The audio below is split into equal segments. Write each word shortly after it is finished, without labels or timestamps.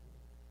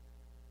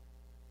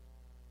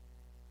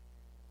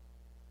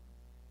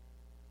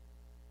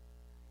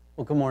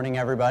Well, good morning,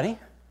 everybody.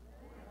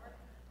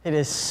 It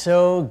is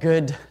so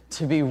good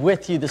to be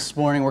with you this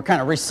morning. We're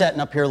kind of resetting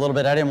up here a little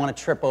bit. I didn't want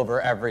to trip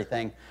over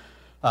everything.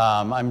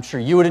 I'm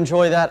sure you would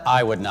enjoy that.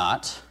 I would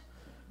not.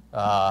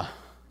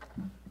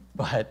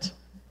 But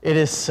it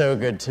is so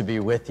good to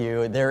be with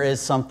you. There is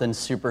something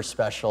super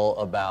special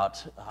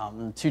about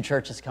two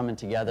churches coming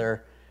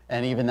together.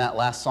 And even that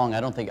last song,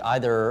 I don't think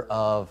either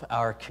of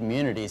our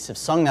communities have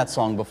sung that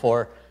song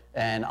before.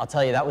 And I'll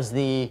tell you, that was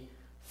the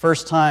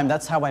first time,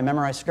 that's how I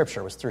memorized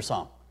scripture, was through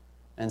song.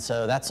 And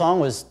so that song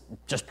was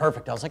just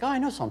perfect. I was like, oh, I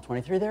know Psalm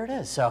 23, there it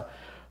is. So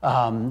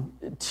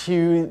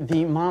to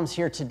the moms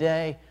here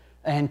today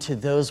and to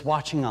those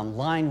watching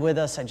online with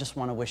us, I just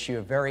want to wish you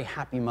a very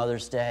happy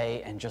Mother's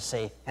Day and just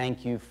say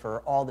thank you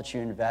for all that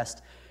you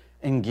invest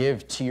and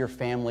give to your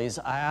families.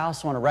 I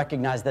also want to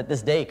recognize that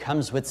this day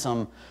comes with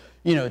some,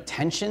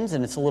 tensions,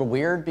 and it's a little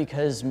weird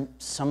because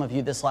some of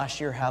you this last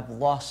year have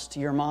lost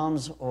your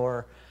moms,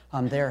 or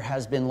there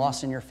has been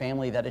loss in your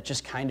family, that it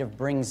just kind of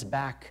brings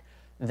back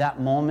that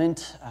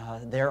moment.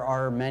 There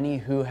are many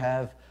who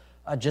have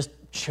just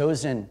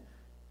chosen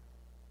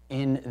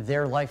in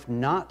their life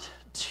not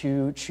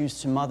to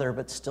choose to mother,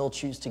 but still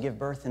choose to give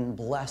birth and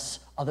bless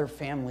other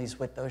families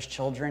with those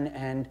children,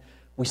 and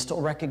we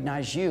still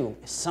recognize you.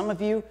 Some of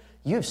you,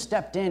 you've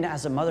stepped in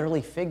as a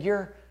motherly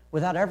figure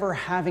without ever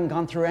having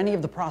gone through any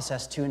of the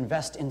process to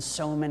invest in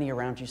so many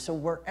around you. So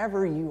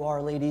wherever you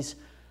are, ladies,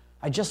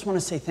 I just want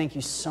to say thank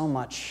you so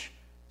much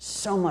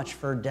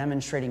for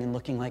demonstrating and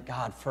looking like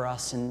God for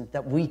us, and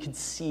that we could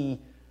see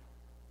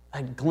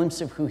a glimpse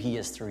of who He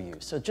is through you.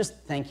 So just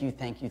thank you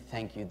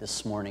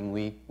this morning.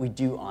 We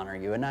do honor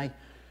you. And I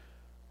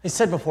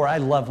said before, I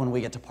love when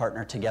we get to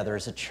partner together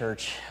as a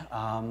church,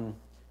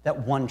 that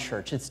one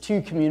church. It's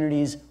two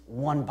communities,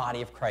 one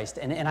body of Christ.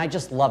 And I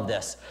just love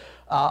this.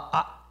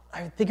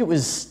 I think it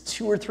was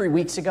 2 or 3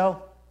 weeks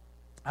ago,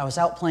 I was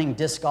out playing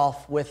disc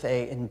golf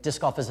and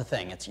disc golf is a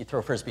thing. You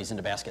throw frisbees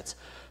into baskets.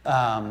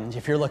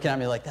 If you're looking at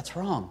me like, that's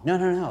wrong.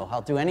 No,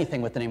 I'll do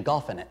anything with the name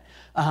golf in it.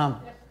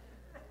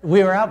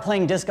 We were out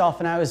playing disc golf,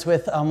 and I was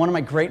with one of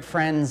my great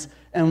friends,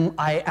 and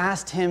I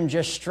asked him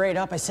just straight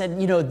up, I said,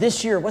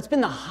 this year, what's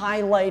been the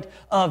highlight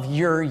of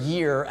your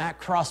year at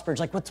Crossbridge?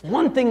 Like, what's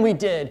one thing we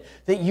did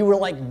that you were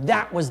like,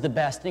 that was the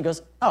best? And he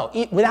goes,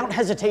 without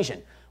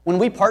hesitation. When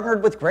we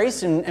partnered with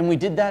Grace and we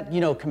did that,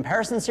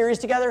 comparison series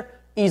together,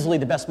 easily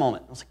the best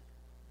moment. I was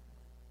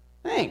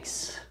like,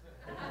 thanks.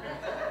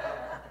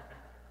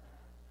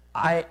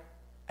 I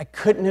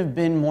couldn't have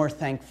been more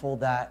thankful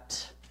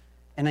that,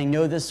 and I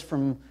know this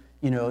from,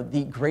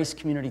 the Grace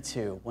community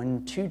too.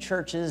 When two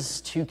churches,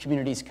 two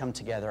communities come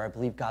together, I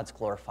believe God's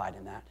glorified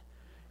in that.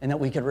 And that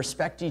we could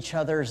respect each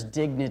other's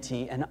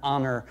dignity and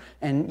honor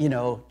and,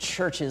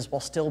 churches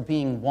while still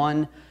being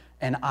one.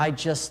 And I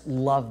just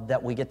love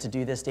that we get to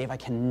do this, Dave. I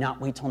cannot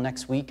wait till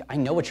next week. I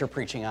know what you're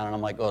preaching on, and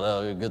I'm like,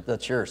 oh, good,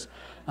 that's yours.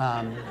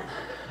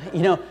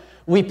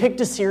 We picked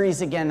a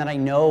series again that I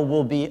know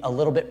will be a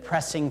little bit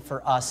pressing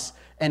for us,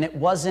 and it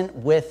wasn't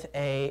with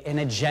an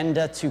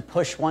agenda to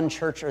push one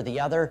church or the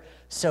other.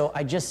 So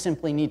I just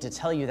simply need to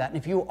tell you that. And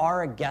if you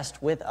are a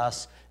guest with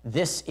us,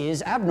 this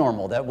is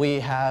abnormal that we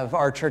have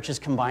our churches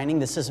combining.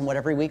 This isn't what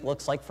every week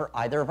looks like for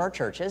either of our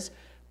churches.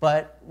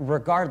 But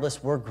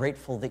regardless, we're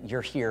grateful that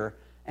you're here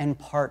and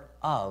part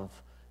of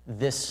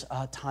this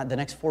time, the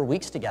next 4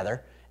 weeks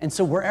together. And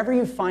so wherever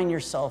you find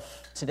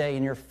yourself today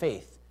in your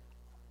faith,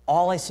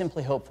 all I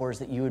simply hope for is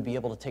that you would be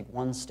able to take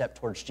one step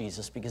towards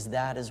Jesus, because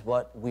that is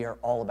what we are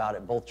all about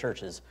at both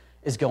churches,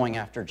 is going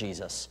after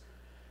Jesus.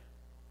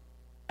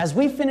 As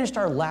we finished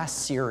our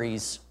last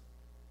series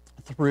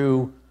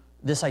through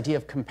this idea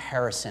of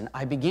comparison,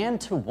 I began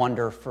to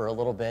wonder for a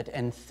little bit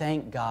and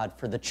thank God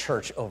for the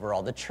church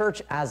overall, the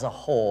church as a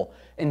whole,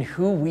 and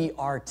who we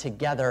are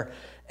together.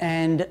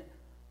 And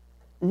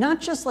not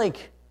just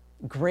like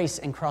Grace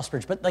and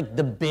Crossbridge, but like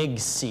the big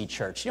C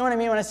church. You know what I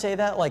mean when I say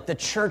that? Like the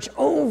church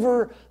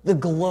over the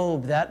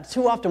globe that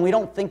too often we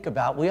don't think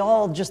about. We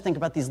all just think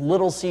about these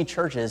little C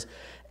churches.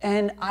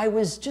 And I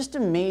was just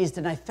amazed,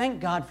 and I thank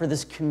God for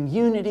this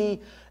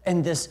community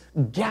and this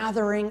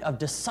gathering of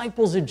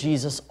disciples of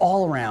Jesus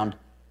all around.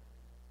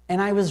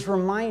 And I was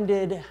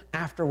reminded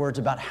afterwards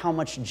about how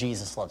much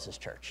Jesus loves His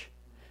church.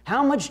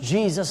 How much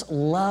Jesus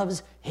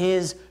loves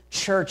His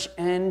church.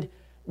 And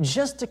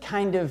just to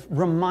kind of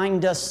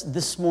remind us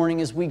this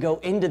morning as we go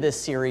into this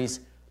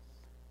series,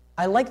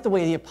 I like the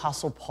way the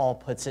Apostle Paul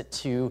puts it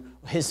to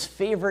his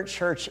favorite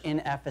church in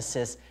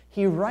Ephesus.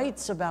 He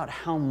writes about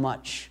how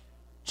much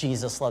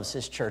Jesus loves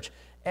His church.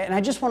 And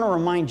I just want to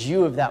remind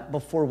you of that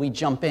before we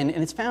jump in.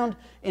 And it's found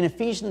in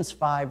Ephesians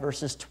 5,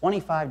 verses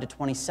 25 to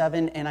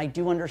 27. And I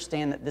do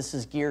understand that this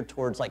is geared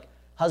towards like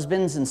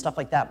husbands and stuff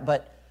like that,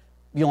 but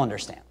you'll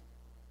understand.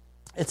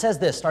 It says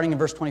this, starting in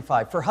verse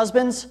 25, "For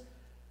husbands,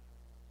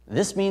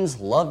 this means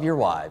love your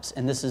wives,"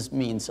 and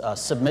means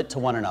submit to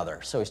one another.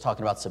 So he's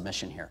talking about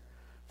submission here.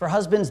 "For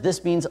husbands,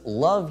 this means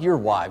love your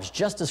wives,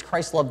 just as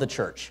Christ loved the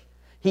church.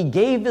 He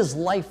gave His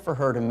life for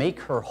her to make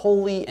her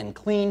holy and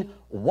clean,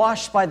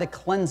 washed by the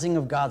cleansing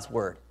of God's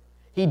word.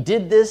 He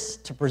did this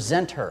to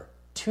present her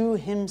to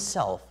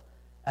Himself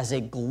as a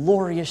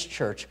glorious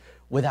church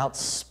without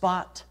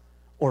spot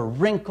or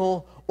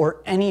wrinkle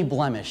or any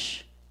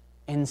blemish.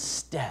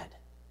 Instead,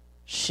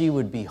 she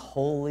would be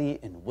holy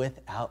and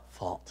without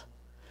fault.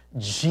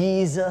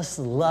 Jesus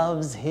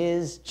loves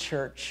his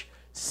church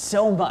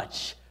so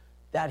much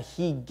that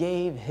he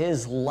gave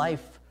his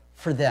life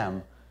for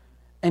them.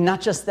 And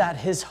not just that,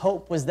 his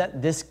hope was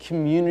that this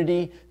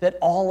community, that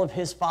all of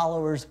his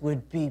followers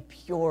would be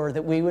pure,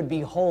 that we would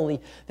be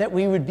holy, that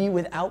we would be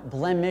without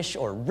blemish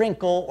or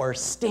wrinkle or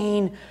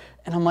stain.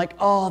 And I'm like,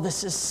 oh,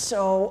 this is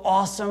so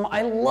awesome.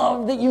 I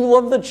love that you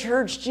love the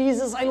church,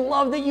 Jesus. I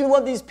love that you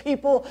love these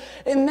people.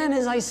 And then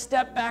as I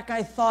stepped back,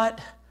 I thought,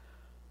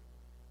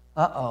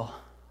 uh-oh.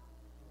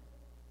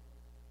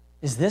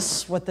 Is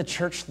this what the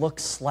church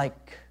looks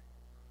like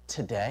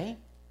today?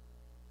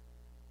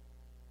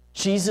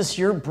 Jesus,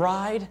 your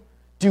bride,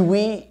 do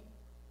we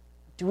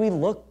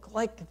look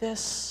like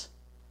this?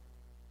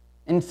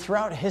 And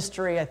throughout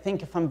history, I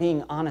think if I'm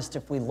being honest,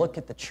 if we look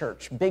at the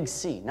church, big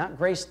C, not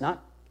Grace,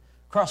 not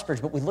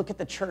Crossbridge, but we look at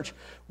the church,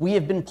 we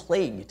have been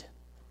plagued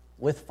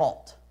with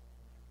fault.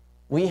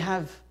 We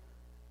have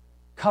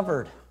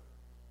covered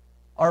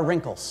our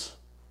wrinkles.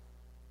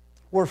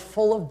 We're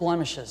full of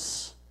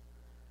blemishes.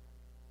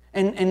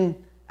 And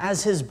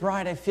as his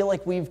bride, I feel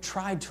like we've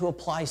tried to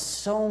apply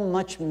so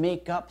much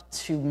makeup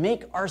to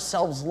make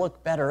ourselves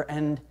look better,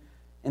 and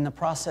in the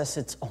process,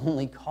 it's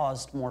only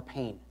caused more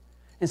pain.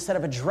 Instead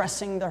of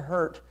addressing the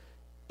hurt,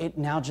 it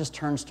now just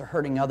turns to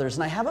hurting others.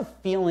 And I have a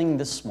feeling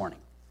this morning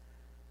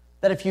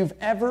that if you've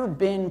ever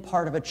been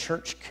part of a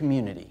church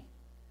community,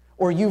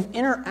 or you've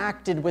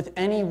interacted with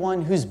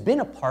anyone who's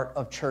been a part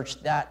of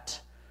church, that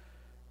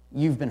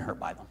you've been hurt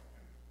by them.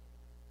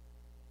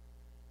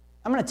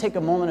 I'm going to take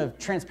a moment of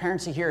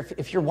transparency here.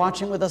 If you're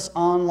watching with us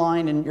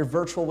online and you're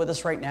virtual with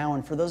us right now,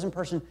 and for those in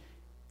person,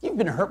 you've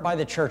been hurt by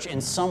the church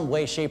in some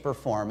way, shape, or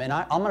form. And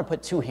I'm going to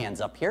put 2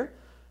 hands up here.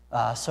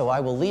 So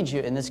I will lead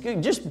you in this.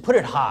 Just put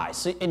it high.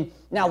 So, and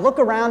now look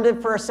around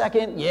it for a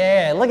second.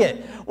 Yeah, look at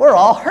it. We're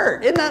all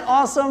hurt. Isn't that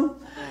awesome?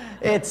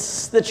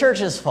 It's the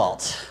church's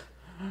fault.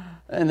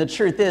 And the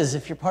truth is,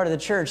 if you're part of the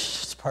church,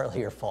 it's partly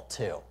your fault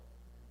too.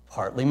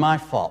 Partly my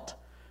fault.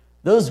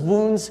 Those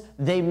wounds,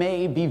 they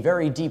may be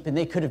very deep, and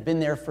they could have been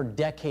there for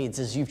decades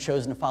as you've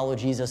chosen to follow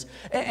Jesus.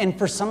 And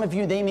for some of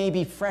you, they may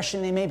be fresh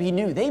and they may be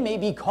new. They may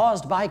be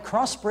caused by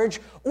Crossbridge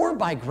or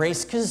by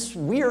Grace, because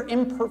we are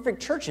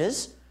imperfect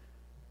churches.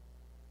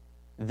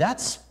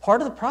 That's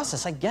part of the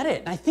process. I get it.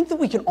 And I think that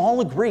we can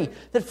all agree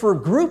that for a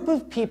group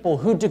of people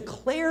who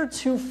declare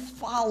to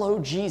follow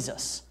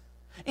Jesus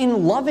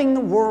in loving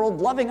the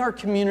world, loving our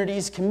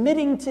communities,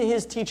 committing to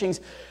his teachings,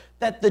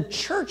 that the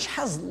church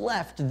has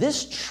left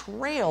this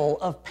trail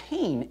of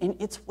pain in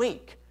its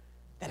wake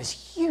that is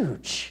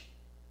huge.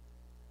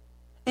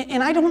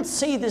 And I don't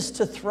say this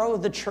to throw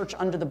the church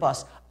under the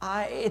bus.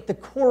 At the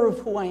core of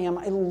who I am,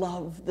 I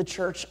love the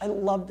church. I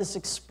love this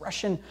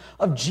expression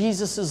of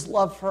Jesus'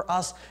 love for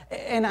us.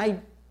 And I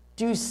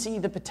do see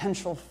the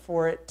potential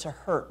for it to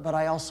hurt, but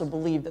I also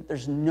believe that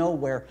there's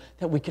nowhere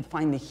that we could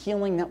find the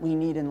healing that we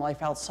need in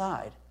life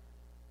outside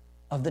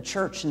of the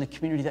church and the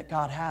community that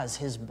God has,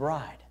 his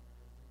bride,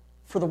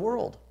 for the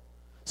world.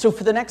 So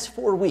for the next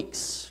 4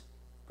 weeks,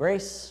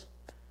 Grace,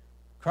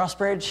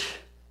 Crossbridge,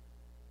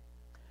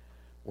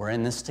 we're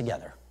in this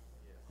together,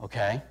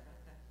 okay?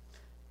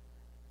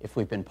 If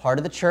we've been part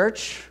of the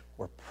church,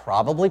 we're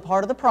probably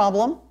part of the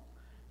problem.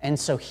 And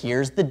so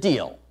here's the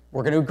deal.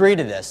 We're going to agree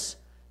to this.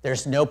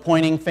 There's no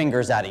pointing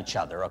fingers at each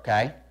other,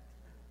 okay?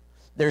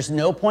 There's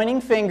no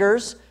pointing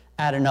fingers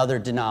at another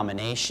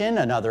denomination,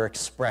 another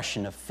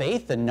expression of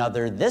faith,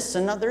 another this,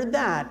 another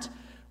that.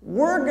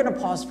 We're going to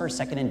pause for a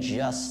second and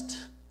just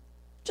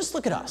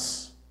look at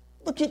us.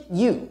 Look at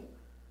you.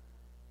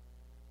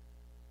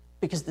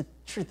 Because the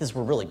truth is,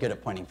 we're really good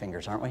at pointing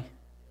fingers, aren't we?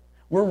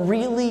 We're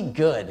really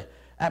good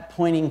at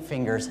pointing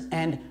fingers.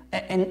 And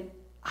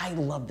I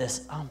love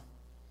this.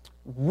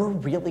 We're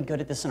really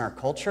good at this in our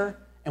culture,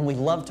 and we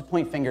love to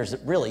point fingers.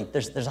 Really,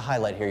 there's a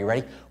highlight here. You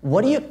ready?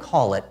 What do you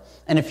call it?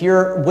 And if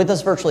you're with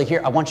us virtually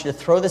here, I want you to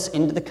throw this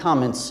into the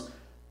comments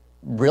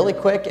really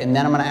quick, and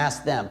then I'm going to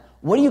ask them.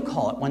 What do you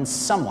call it when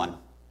someone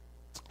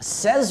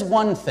says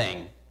one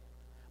thing,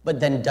 but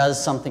then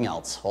does something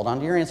else? Hold on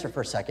to your answer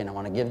for a second. I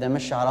want to give them a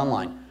shot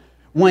online.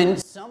 When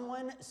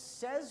someone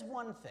says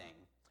one thing,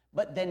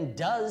 but then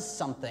does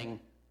something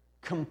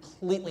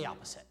completely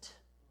opposite.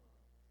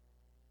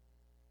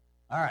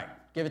 All right,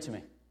 give it to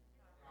me.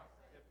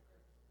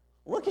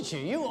 Look at you.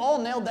 You all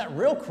nailed that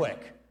real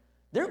quick.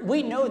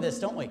 We know this,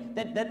 don't we?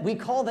 That we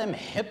call them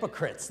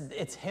hypocrites.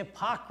 It's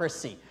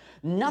hypocrisy.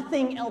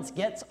 Nothing else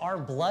gets our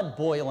blood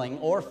boiling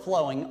or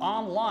flowing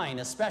online,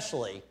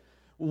 especially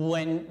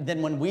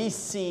than when we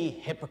see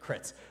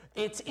hypocrites.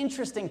 It's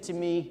interesting to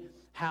me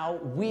how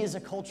we as a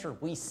culture,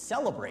 we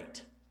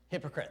celebrate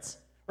hypocrites,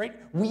 right?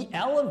 We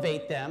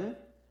elevate them,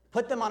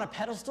 put them on a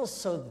pedestal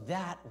so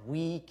that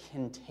we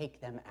can take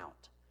them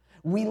out.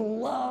 We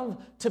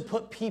love to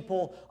put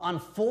people on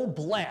full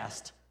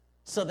blast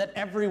so that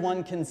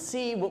everyone can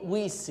see what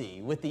we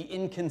see with the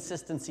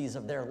inconsistencies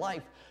of their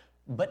life.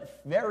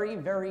 But very,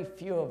 very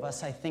few of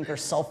us, I think, are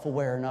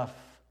self-aware enough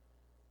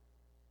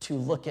to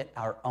look at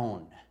our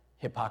own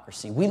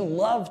hypocrisy. We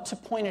love to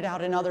point it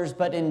out in others,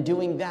 but in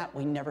doing that,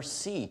 we never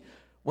see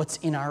what's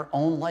in our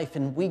own life.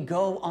 And we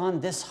go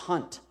on this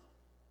hunt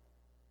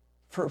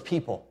for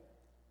people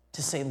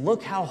to say,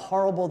 look how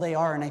horrible they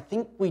are. And I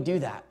think we do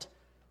that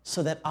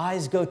so that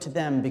eyes go to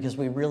them because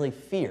we really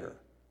fear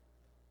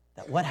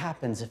that what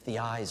happens if the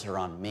eyes are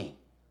on me?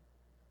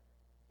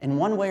 In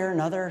one way or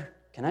another,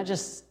 can I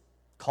just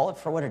call it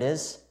for what it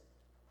is?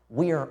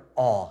 We are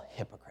all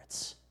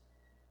hypocrites.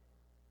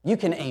 You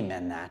can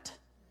amen that.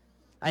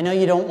 I know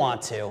you don't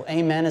want to.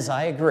 Amen as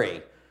I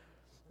agree.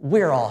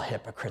 We're all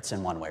hypocrites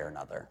in one way or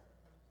another.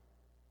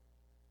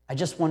 I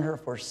just wonder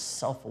if we're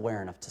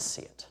self-aware enough to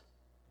see it.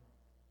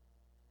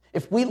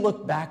 If we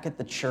look back at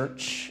the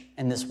church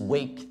and this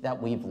wake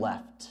that we've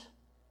left,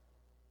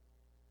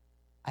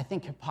 I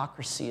think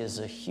hypocrisy is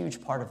a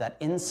huge part of that,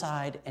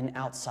 inside and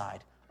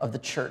outside of the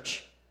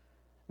church.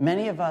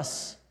 Many of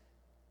us,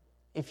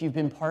 if you've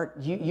been part,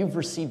 you've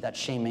received that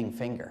shaming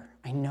finger.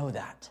 I know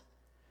that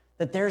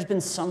there's been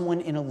someone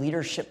in a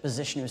leadership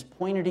position who's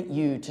pointed at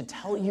you to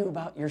tell you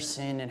about your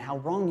sin and how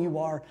wrong you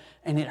are,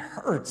 and it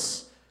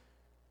hurts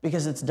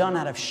because it's done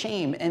out of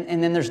shame.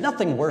 And then there's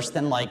nothing worse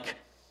than, like,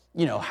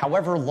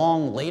 however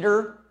long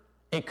later,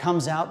 it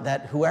comes out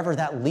that whoever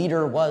that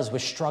leader was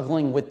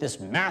struggling with this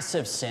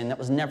massive sin that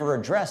was never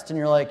addressed, and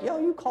you're like,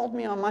 yo, you called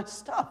me on my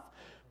stuff.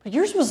 But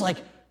yours was like,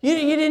 you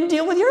didn't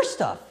deal with your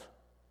stuff.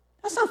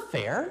 That's not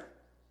fair.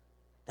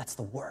 That's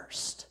the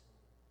worst.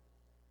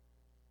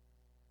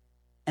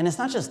 And it's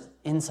not just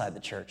inside the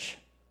church.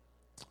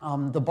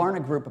 The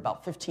Barna Group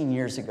about 15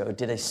 years ago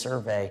did a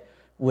survey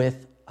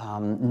with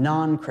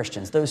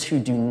non-Christians, those who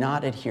do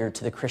not adhere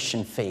to the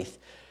Christian faith.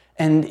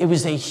 And it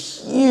was a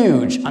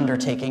huge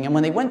undertaking. And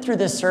when they went through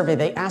this survey,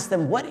 they asked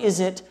them, what is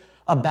it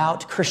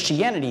about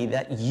Christianity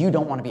that you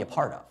don't want to be a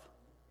part of?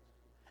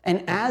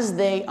 And as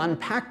they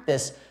unpacked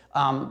this,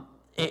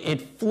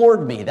 it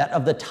floored me that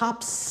of the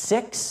top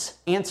 6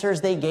 answers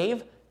they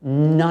gave,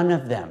 none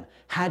of them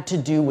had to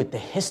do with the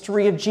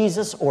history of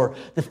Jesus or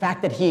the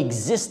fact that he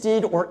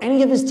existed or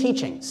any of his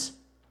teachings.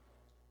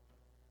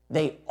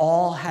 They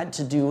all had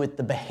to do with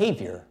the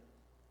behavior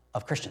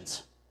of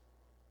Christians.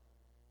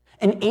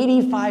 And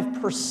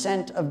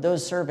 85% of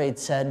those surveyed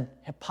said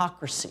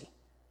hypocrisy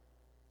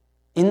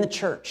in the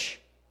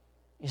church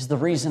is the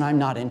reason I'm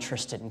not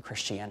interested in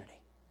Christianity.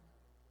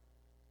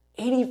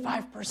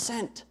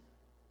 85%.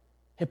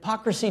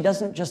 Hypocrisy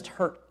doesn't just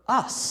hurt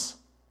us.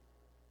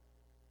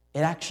 It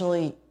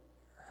actually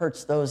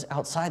hurts those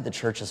outside the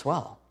church as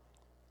well.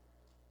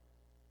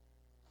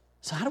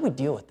 So how do we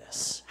deal with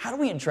this? How do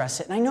we address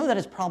it? And I know that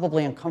it's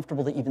probably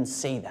uncomfortable to even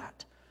say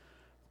that,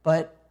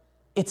 but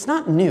it's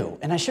not new,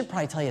 and I should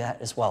probably tell you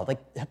that as well. Like,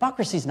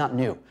 hypocrisy is not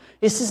new.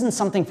 This isn't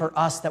something for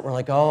us that we're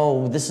like,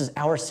 oh, this is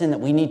our sin that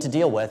we need to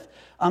deal with.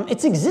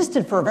 It's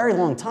existed for a very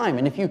long time,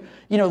 and if you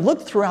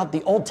look throughout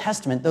the Old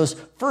Testament, those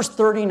first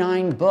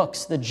 39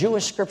 books, the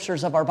Jewish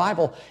scriptures of our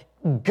Bible,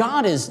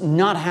 God is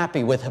not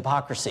happy with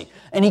hypocrisy,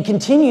 and he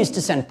continues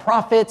to send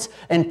prophets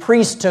and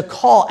priests to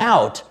call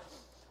out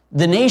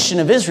the nation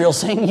of Israel,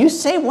 saying, you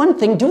say one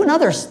thing, do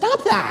another.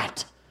 Stop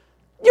that.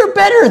 You're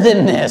better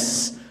than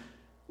this.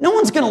 No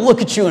one's going to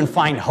look at you and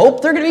find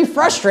hope. They're going to be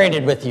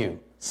frustrated with you.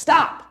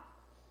 Stop.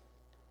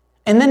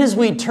 And then as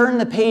we turn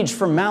the page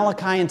from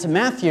Malachi into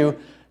Matthew,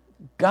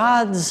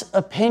 God's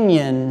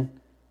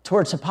opinion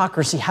towards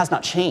hypocrisy has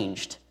not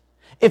changed.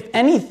 If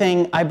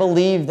anything, I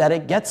believe that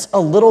it gets a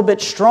little bit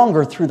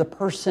stronger through the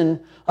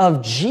person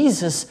of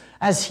Jesus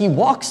as he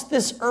walks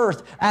this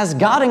earth as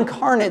God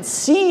incarnate,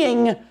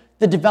 seeing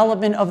the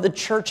development of the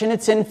church in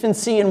its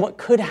infancy and what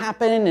could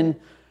happen, and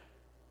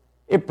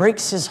it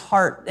breaks his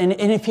heart. And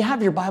if you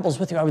have your Bibles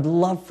with you, I would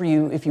love for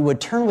you, if you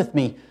would, turn with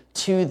me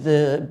to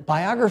the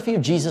biography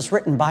of Jesus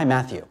written by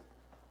Matthew.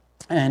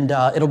 And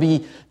it'll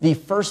be the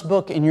first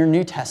book in your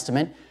New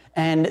Testament.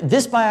 And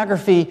this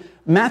biography,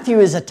 Matthew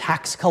is a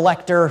tax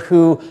collector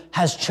who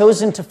has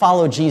chosen to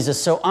follow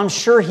Jesus. So I'm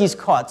sure he's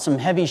caught some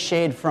heavy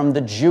shade from the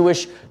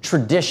Jewish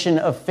tradition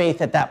of faith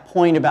at that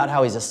point about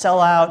how he's a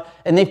sellout.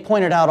 And they've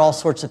pointed out all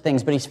sorts of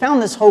things. But he's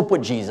found this hope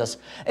with Jesus.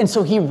 And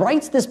so he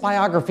writes this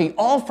biography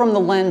all from the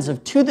lens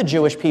of to the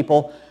Jewish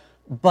people,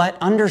 but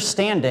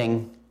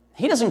understanding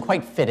he doesn't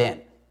quite fit in.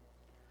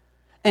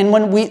 And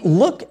when we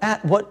look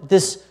at what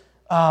this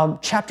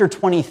chapter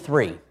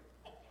 23,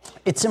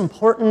 it's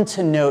important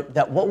to note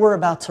that what we're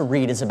about to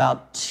read is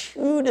about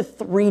 2 to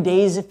 3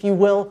 days, if you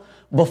will,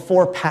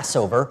 before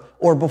Passover,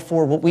 or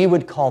before what we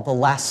would call the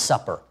Last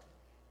Supper.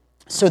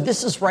 So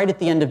this is right at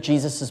the end of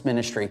Jesus'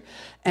 ministry,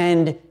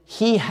 and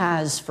he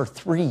has, for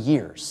 3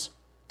 years,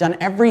 done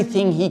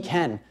everything he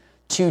can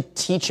to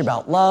teach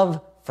about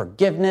love,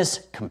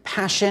 forgiveness,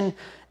 compassion,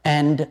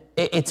 and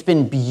it's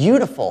been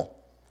beautiful.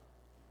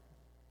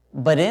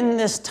 But in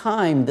this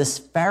time, the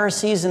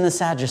Pharisees and the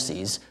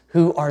Sadducees,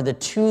 who are the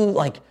two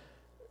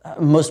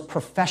most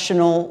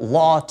professional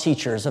law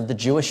teachers of the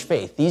Jewish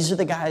faith, these are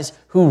the guys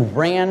who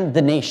ran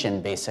the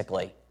nation,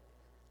 basically.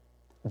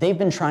 they've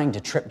been trying to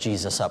trip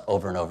Jesus up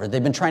over and over.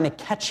 They've been trying to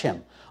catch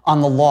him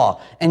on the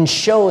law and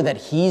show that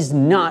he's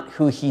not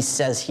who he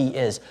says he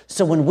is.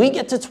 So when we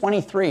get to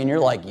 23 and you're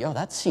like, yo,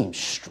 that seems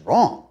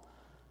strong.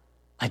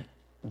 Like,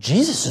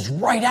 Jesus is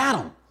right at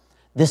him.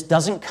 This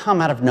doesn't come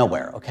out of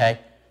nowhere, okay?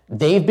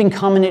 They've been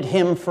coming at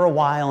him for a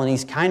while, and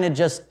he's kind of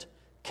just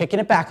kicking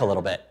it back a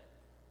little bit.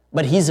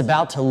 But he's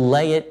about to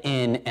lay it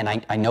in, and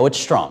I know it's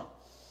strong.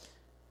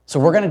 So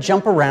we're going to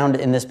jump around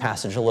in this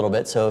passage a little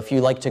bit. So if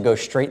you like to go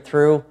straight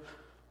through,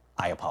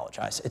 I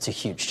apologize. It's a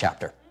huge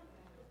chapter.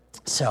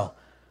 So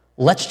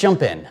let's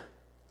jump in.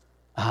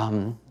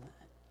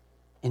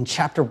 In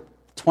chapter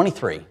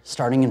 23,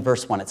 starting in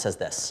verse 1, it says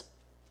this.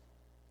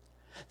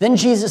 Then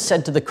Jesus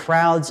said to the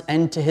crowds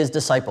and to his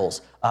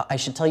disciples, I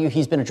should tell you,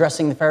 he's been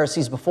addressing the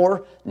Pharisees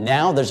before.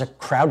 Now there's a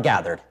crowd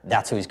gathered.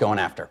 That's who he's going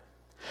after.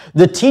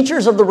 The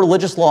teachers of the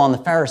religious law and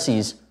the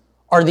Pharisees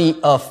are the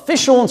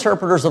official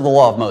interpreters of the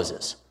law of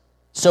Moses.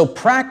 So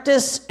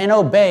practice and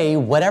obey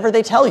whatever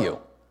they tell you,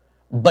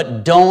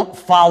 but don't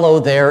follow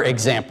their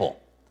example.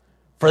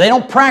 For they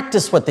don't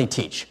practice what they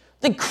teach.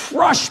 They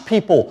crush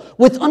people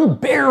with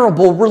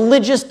unbearable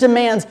religious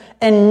demands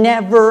and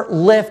never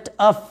lift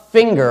a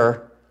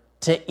finger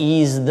to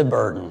ease the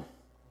burden.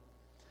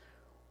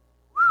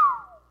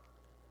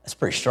 That's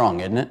pretty strong,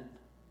 isn't it?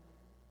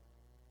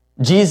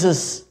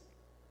 Jesus,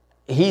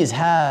 he's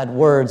had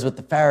words with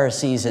the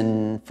Pharisees,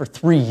 and for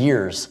 3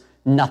 years,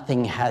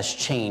 nothing has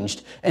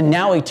changed. And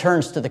now he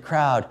turns to the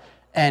crowd,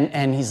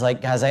 and he's like,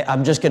 guys,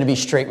 I'm just going to be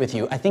straight with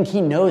you. I think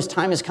he knows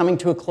time is coming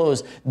to a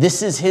close.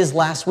 This is his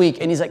last week.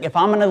 And he's like, if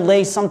I'm going to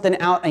lay something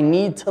out, I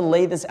need to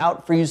lay this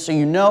out for you so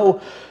you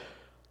know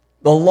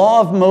the law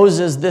of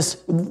Moses,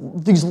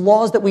 these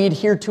laws that we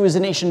adhere to as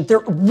a nation, they're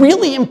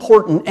really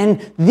important.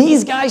 And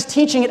these guys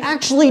teaching it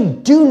actually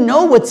do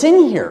know what's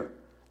in here.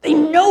 They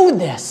know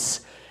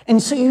this.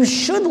 And so you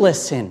should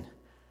listen.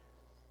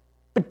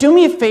 But do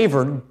me a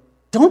favor,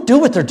 don't do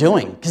what they're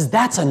doing, because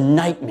that's a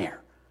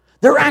nightmare.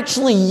 They're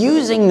actually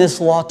using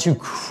this law to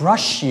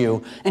crush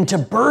you and to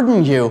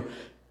burden you.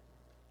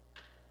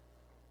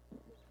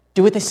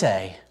 Do what they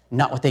say,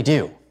 not what they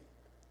do.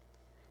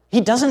 He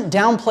doesn't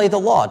downplay the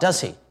law,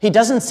 does he? He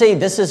doesn't say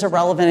this is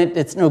irrelevant,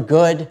 it's no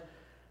good.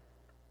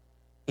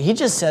 He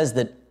just says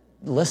that,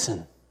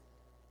 listen,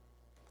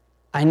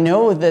 I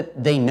know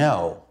that they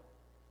know,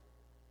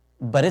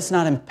 but it's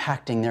not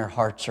impacting their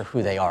hearts or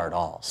who they are at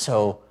all.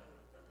 So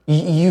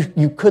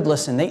you could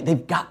listen.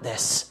 They've got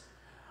this,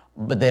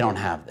 but they don't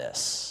have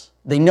this.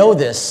 They know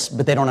this,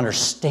 but they don't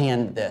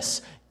understand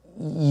this.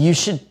 You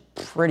should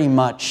pretty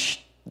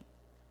much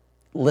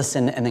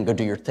listen and then go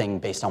do your thing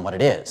based on what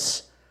it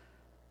is.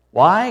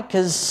 Why?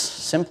 Because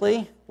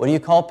simply, what do you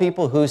call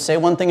people who say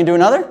one thing and do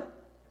another?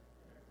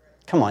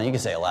 Come on, you can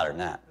say it louder than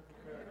that.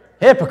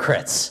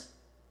 Hypocrites.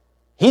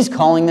 He's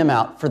calling them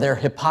out for their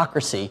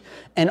hypocrisy,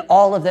 and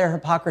all of their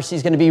hypocrisy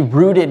is going to be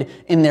rooted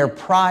in their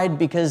pride,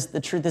 because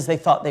the truth is they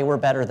thought they were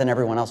better than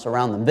everyone else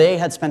around them. They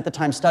had spent the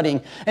time studying,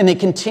 and they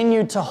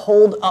continued to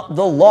hold up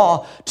the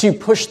law to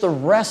push the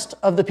rest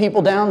of the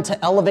people down,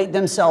 to elevate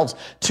themselves.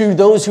 To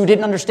those who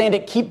didn't understand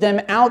it, keep them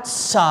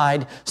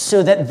outside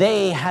so that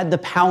they had the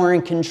power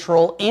and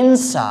control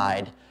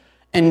inside.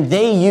 And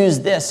they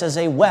used this as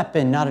a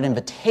weapon, not an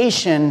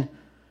invitation.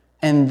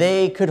 And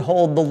they could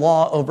hold the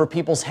law over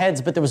people's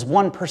heads, but there was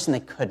one person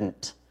they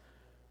couldn't.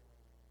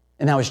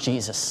 And that was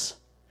Jesus.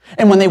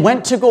 And when they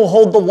went to go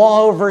hold the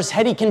law over his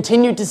head, he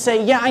continued to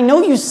say, yeah, I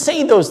know you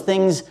say those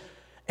things.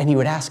 And he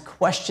would ask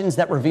questions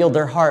that revealed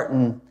their heart,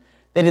 and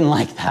they didn't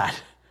like that.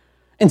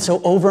 And so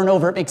over and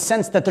over, it makes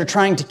sense that they're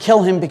trying to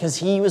kill him, because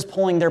he was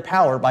pulling their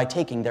power by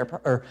taking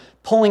or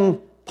pulling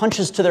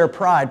punches to their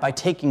pride by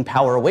taking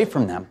power away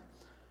from them.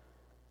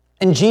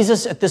 And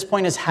Jesus, at this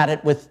point, has had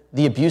it with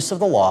the abuse of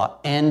the law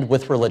and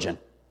with religion.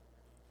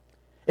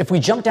 If we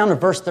jump down to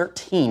verse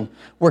 13,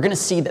 we're going to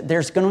see that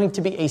there's going to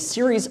be a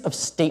series of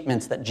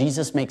statements that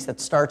Jesus makes that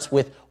starts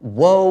with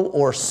woe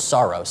or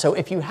sorrow. So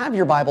if you have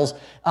your Bibles,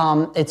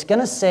 it's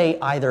going to say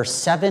either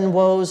 7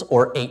 woes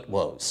or 8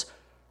 woes.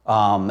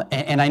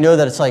 And I know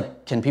that it's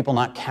like, can people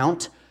not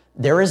count?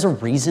 There is a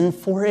reason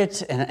for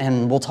it,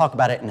 and we'll talk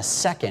about it in a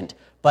second.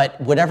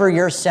 But whatever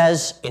yours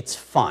says, it's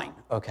fine,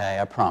 okay?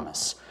 I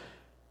promise.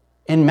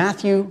 In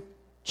Matthew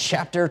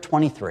chapter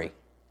 23,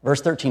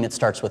 verse 13, it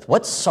starts with,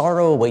 what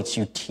sorrow awaits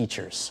you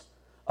teachers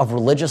of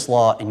religious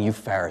law and you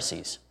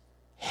Pharisees,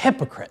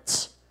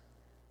 hypocrites.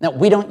 Now,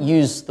 we don't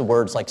use the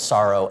words like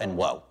sorrow and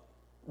woe,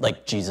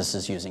 like Jesus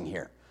is using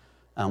here.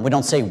 We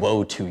don't say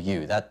woe to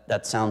you.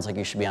 That sounds like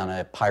you should be on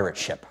a pirate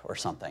ship or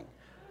something,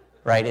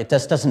 right? It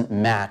just doesn't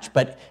match.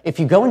 But if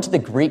you go into the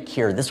Greek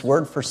here, this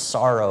word for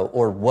sorrow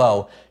or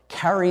woe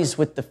carries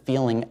with the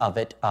feeling of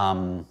it,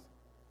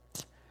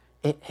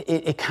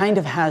 it kind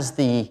of has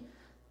the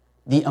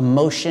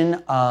emotion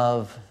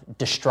of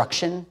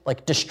destruction,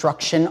 like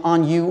destruction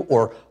on you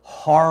or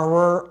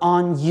horror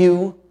on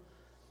you,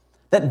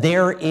 that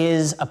there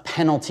is a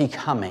penalty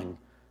coming,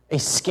 a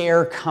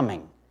scare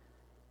coming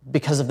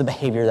because of the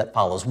behavior that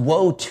follows.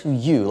 Woe to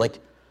you. Like,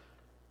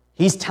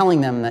 he's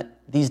telling them that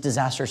these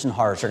disasters and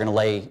horrors are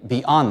going to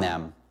be on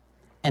them,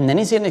 and then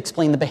he's going to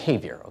explain the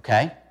behavior,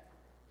 okay?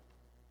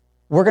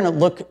 We're going to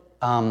look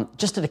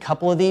just at a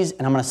couple of these,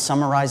 and I'm going to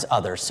summarize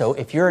others. So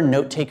if you're a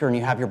note taker and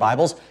you have your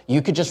Bibles,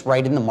 you could just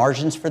write in the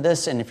margins for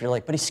this, and if you're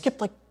like, but he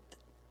skipped like,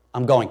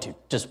 I'm going to.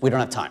 Just, we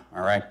don't have time,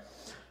 all right?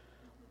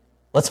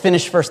 Let's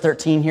finish verse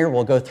 13 here.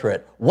 We'll go through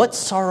it. What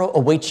sorrow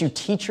awaits you,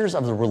 teachers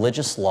of the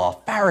religious law,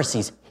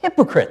 Pharisees,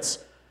 hypocrites,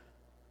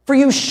 for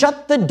you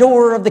shut the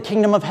door of the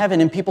kingdom of heaven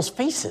in people's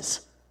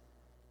faces.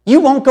 You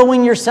won't go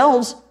in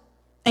yourselves,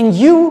 and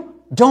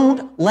you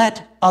don't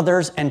let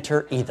others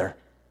enter either.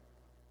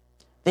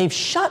 They've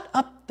shut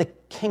up the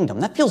kingdom.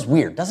 That feels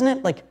weird, doesn't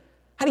it? Like,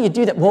 how do you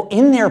do that? Well,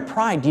 in their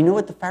pride, do you know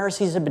what the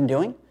Pharisees have been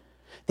doing?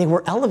 They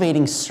were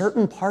elevating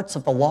certain parts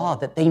of the law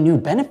that they knew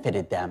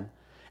benefited them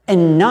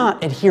and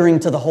not adhering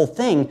to the whole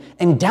thing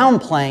and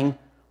downplaying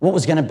what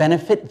was going to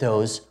benefit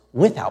those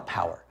without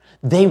power.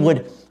 They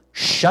would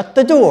shut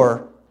the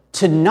door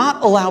to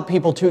not allow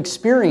people to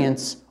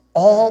experience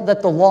all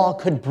that the law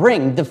could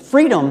bring, the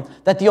freedom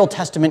that the Old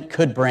Testament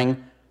could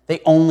bring.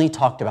 They only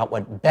talked about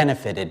what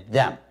benefited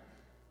them.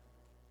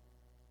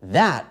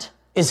 That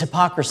is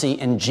hypocrisy,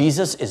 and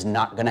Jesus is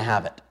not going to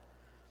have it.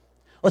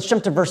 Let's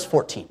jump to verse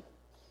 14.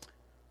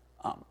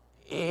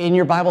 In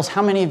your Bibles,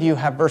 how many of you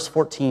have verse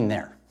 14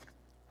 there?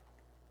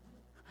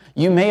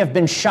 You may have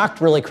been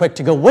shocked really quick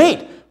to go,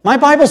 wait, my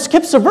Bible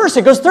skips a verse.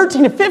 It goes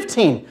 13 to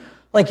 15.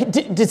 Like,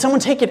 did someone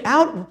take it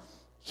out?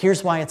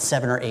 Here's why it's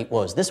 7 or 8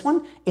 woes. This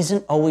one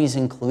isn't always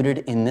included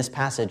in this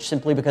passage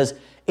simply because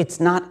it's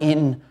not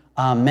in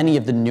many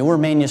of the newer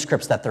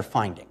manuscripts that they're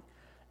finding.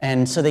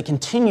 And so they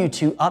continue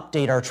to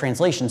update our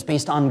translations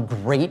based on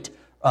great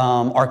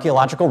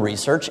archaeological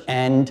research,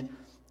 and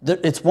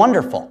it's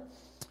wonderful.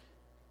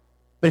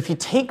 But if you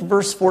take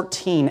verse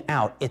 14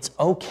 out, it's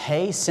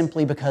okay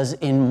simply because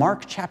in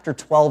Mark chapter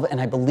 12, and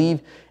I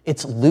believe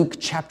it's Luke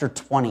chapter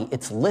 20,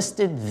 it's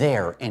listed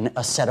there in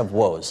a set of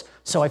woes.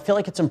 So I feel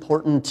like it's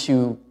important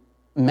to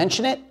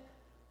mention it,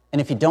 and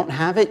if you don't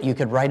have it, you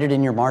could write it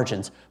in your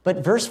margins.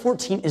 But verse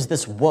 14 is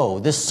this woe,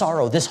 this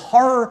sorrow, this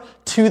horror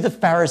to the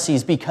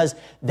Pharisees because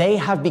they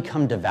have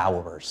become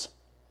devourers.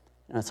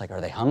 And it's like, are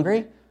they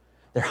hungry?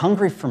 They're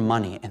hungry for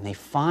money, and they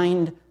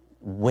find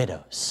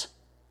widows.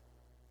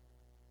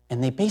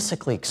 And they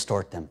basically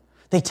extort them.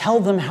 They tell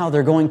them how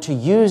they're going to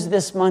use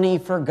this money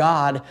for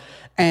God,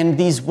 and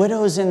these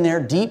widows in their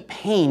deep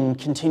pain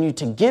continue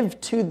to give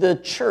to the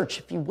church,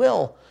 if you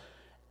will,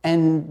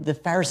 and the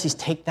Pharisees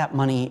take that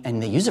money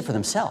and they use it for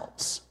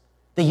themselves.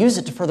 They use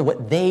it to further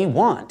what they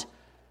want,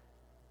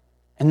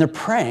 and they're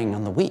preying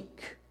on the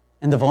weak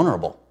and the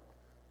vulnerable.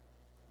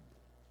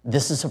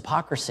 This is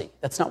hypocrisy.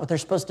 That's not what they're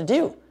supposed to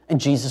do, and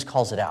Jesus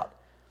calls it out.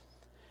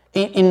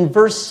 In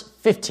verse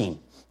 15,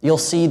 you'll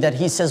see that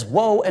he says,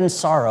 woe and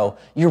sorrow,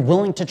 you're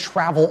willing to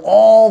travel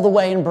all the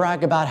way and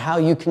brag about how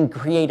you can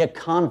create a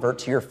convert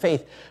to your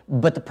faith.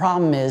 But the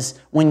problem is,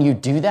 when you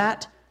do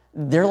that,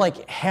 they're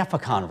like half a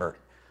convert.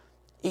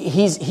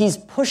 He's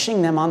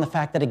pushing them on the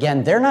fact that,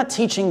 again, they're not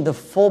teaching the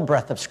full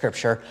breadth of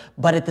Scripture,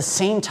 but at the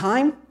same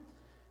time,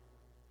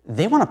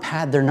 they want to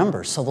pad their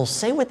numbers. So they'll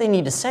say what they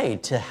need to say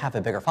to have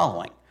a bigger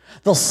following.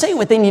 They'll say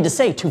what they need to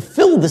say to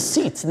fill the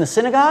seats in the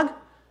synagogue,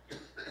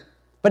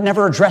 but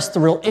never address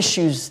the real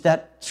issues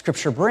that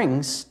Scripture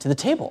brings to the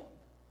table.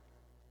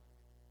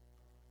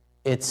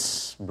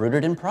 It's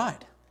rooted in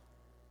pride.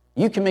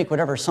 You can make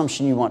whatever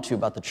assumption you want to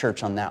about the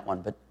church on that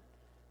one, but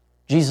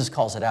Jesus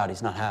calls it out.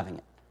 He's not having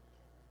it.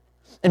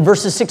 In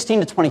verses 16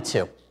 to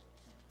 22,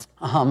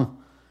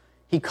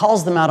 he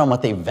calls them out on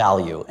what they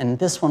value, and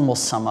this one will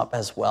sum up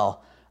as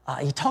well.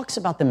 He talks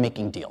about them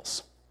making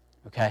deals,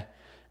 okay?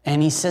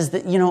 And he says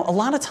that, a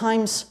lot of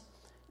times,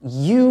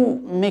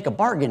 you make a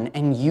bargain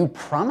and you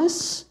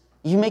promise,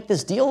 you make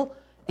this deal,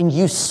 and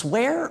you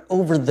swear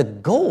over the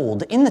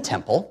gold in the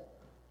temple,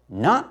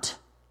 not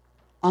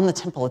on the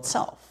temple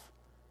itself.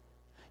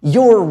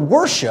 Your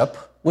worship,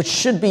 which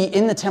should be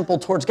in the temple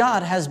towards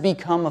God, has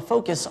become a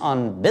focus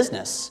on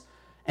business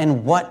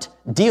and what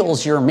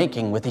deals you're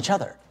making with each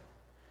other.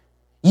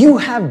 You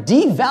have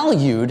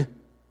devalued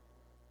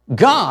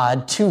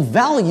God to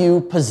value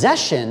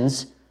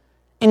possessions,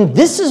 and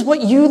this is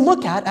what you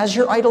look at as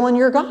your idol and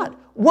your God.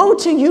 Woe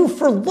to you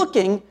for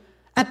looking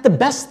at the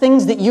best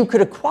things that you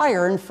could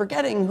acquire and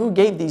forgetting who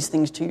gave these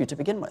things to you to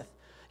begin with.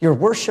 Your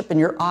worship and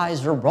your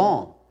eyes are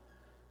wrong.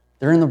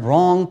 They're in the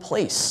wrong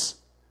place.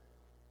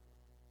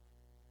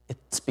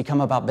 It's become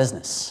about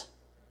business.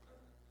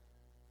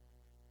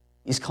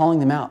 He's calling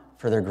them out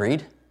for their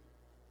greed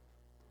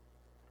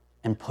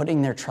and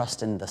putting their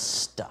trust in the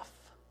stuff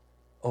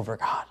over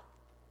God.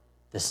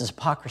 This is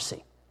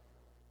hypocrisy.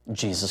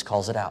 Jesus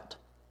calls it out.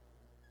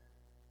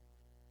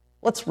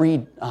 Let's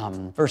read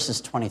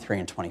verses 23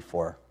 and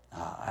 24.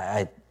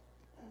 I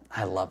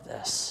love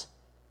this.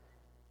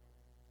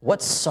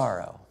 What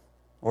sorrow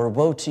or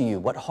woe to you,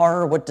 what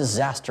horror, what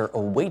disaster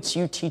awaits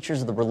you,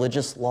 teachers of the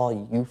religious law,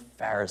 you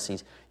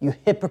Pharisees, you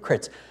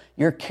hypocrites.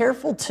 You're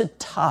careful to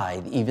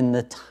tithe even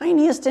the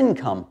tiniest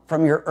income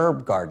from your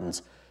herb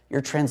gardens.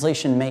 Your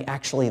translation may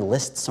actually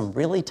list some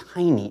really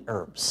tiny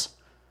herbs.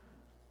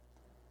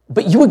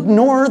 but you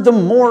ignore the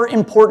more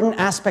important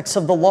aspects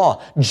of the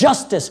law: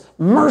 justice,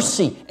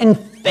 mercy, and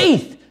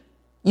faith.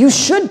 You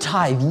should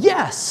tithe,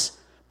 yes,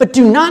 but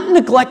do not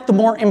neglect the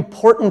more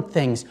important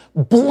things.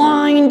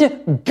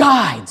 Blind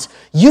guides.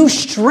 You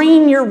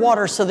strain your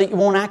water so that you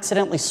won't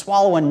accidentally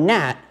swallow a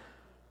gnat,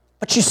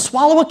 but you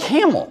swallow a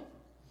camel.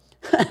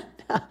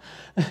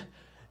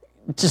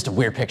 Just a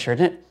weird picture,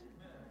 isn't it?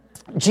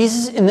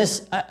 Jesus in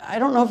this, I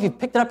don't know if you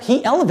picked it up,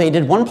 he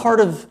elevated one part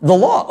of the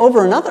law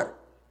over another.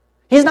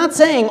 He's not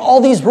saying all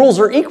these rules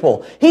are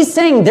equal. He's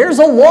saying there's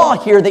a law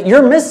here that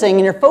you're missing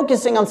and you're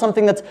focusing on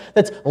something that's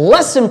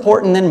less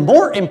important than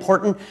more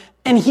important.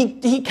 And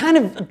he kind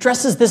of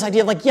addresses this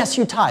idea of like, yes,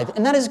 you tithe,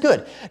 and that is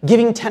good,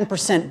 giving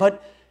 10%.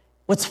 But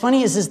what's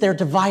funny is they're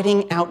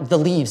dividing out the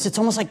leaves. It's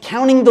almost like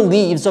counting the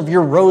leaves of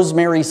your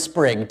rosemary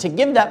sprig to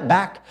give that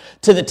back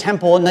to the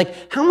temple. And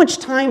like, how much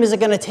time is it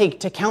going to take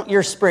to count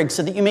your sprig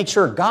so that you make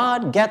sure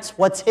God gets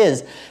what's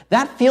his?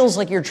 That feels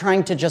like you're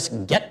trying to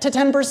just get to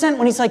 10%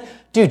 when he's like,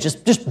 dude,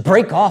 just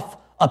break off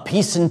a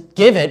piece and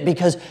give it,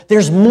 because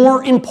there's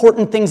more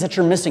important things that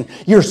you're missing.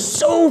 You're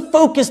so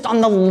focused on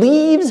the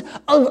leaves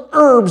of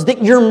herbs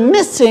that you're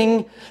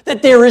missing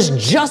that there is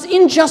just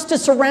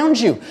injustice around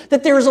you,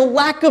 that there is a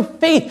lack of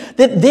faith,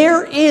 that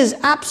there is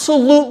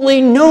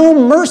absolutely no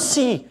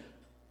mercy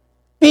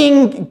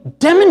being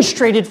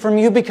demonstrated from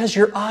you because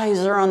your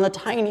eyes are on the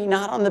tiny,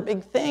 not on the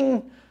big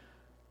thing.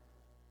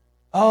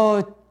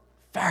 Oh,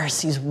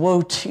 Pharisees,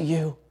 woe to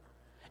you.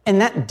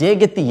 And that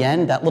dig at the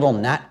end, that little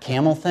gnat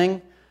camel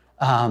thing,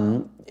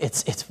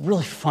 it's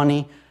really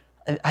funny.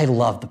 I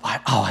love the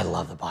Bible. Oh, I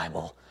love the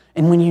Bible.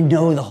 And when you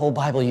know the whole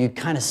Bible, you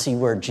kind of see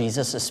where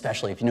Jesus,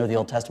 especially if you know the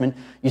Old Testament,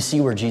 you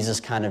see where Jesus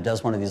kind of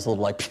does one of these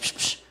little like, psh, psh,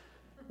 psh.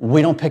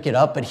 We don't pick it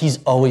up, but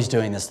he's always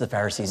doing this to the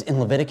Pharisees. In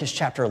Leviticus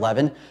chapter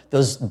 11,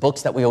 those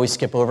books that we always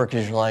skip over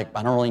because you're like,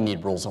 I don't really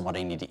need rules on what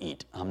I need to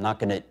eat. I'm not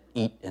going to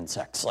eat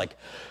insects. Like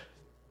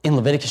in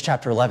Leviticus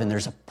chapter 11,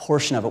 there's a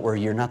portion of it where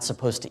you're not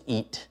supposed to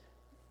eat,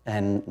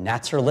 and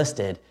gnats are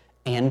listed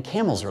and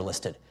camels are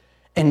listed.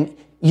 And,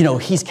 you know,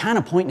 he's kind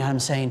of pointing at him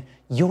saying,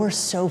 you're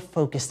so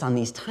focused on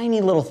these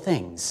tiny little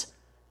things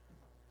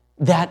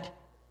that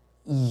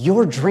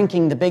you're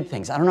drinking the big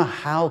things. I don't know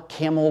how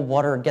camel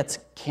water gets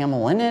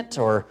camel in it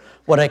or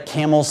what a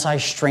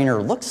camel-sized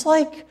strainer looks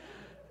like.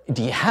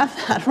 Do you have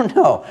that? I don't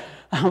know.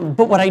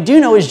 But what I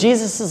do know is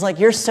Jesus is like,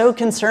 you're so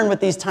concerned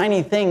with these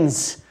tiny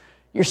things,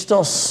 you're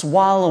still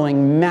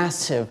swallowing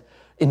massive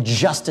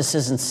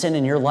injustices and sin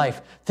in your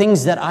life,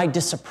 things that I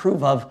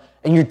disapprove of,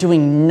 and you're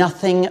doing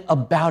nothing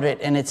about it,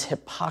 and it's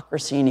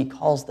hypocrisy, and he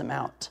calls them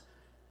out.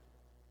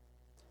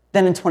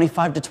 Then in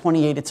 25 to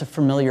 28, it's a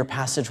familiar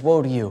passage.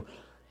 Woe to you.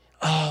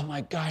 Oh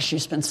my gosh, you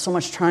spend so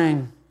much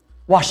time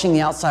washing the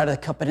outside of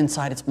the cup, but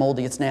inside it's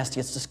moldy, it's nasty,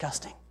 it's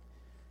disgusting.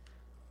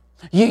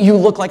 You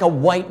look like a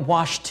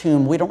whitewashed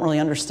tomb. We don't really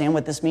understand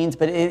what this means,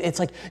 but it's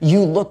like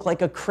you look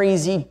like a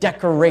crazy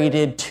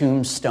decorated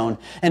tombstone.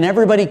 And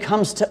everybody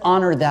comes to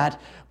honor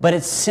that, but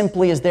it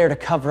simply is there to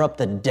cover up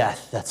the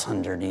death that's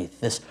underneath,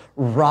 this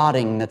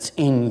rotting that's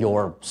in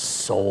your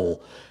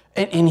soul.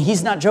 And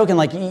he's not joking,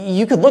 like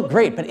you could look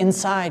great, but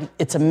inside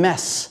it's a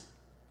mess.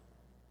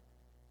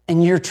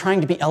 And you're trying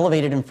to be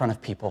elevated in front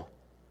of people.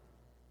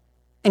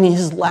 And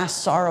his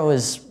last sorrow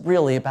is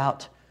really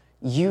about,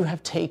 you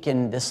have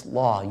taken this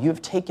law, you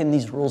have taken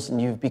these rules, and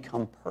you've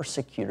become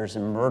persecutors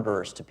and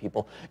murderers to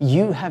people.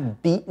 You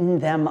have beaten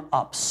them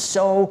up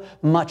so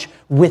much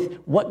with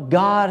what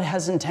God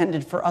has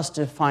intended for us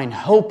to find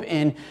hope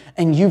in,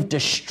 and you've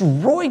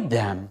destroyed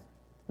them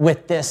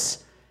with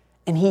this.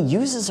 And he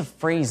uses a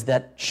phrase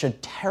that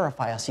should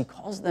terrify us. He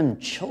calls them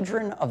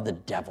children of the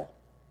devil.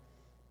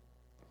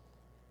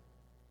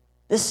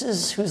 This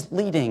is who's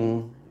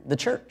leading the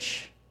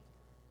church.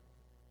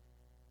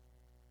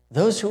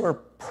 Those who are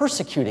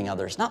persecuting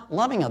others, not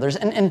loving others.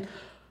 And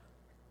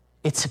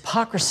it's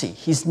hypocrisy.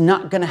 He's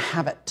not going to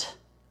have it.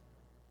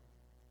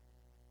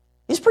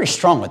 He's pretty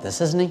strong with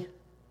this, isn't he? Can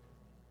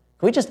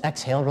we just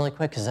exhale really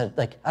quick? Because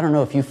I don't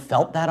know if you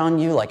felt that on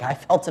you. Like I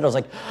felt it. I was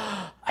like,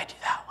 oh, I do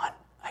that one.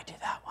 I do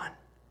that one.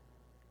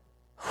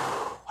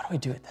 What do we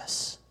do with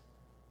this?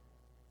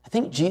 I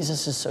think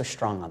Jesus is so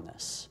strong on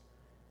this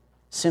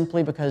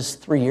simply because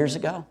 3 years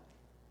ago,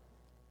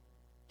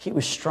 he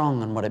was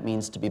strong on what it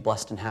means to be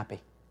blessed and happy.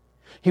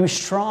 He was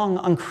strong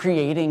on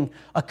creating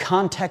a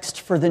context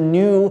for the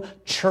new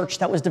church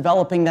that was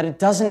developing, that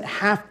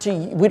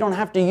we don't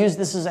have to use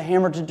this as a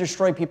hammer to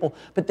destroy people,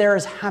 but there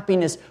is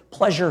happiness,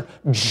 pleasure,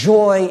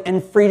 joy,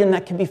 and freedom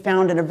that can be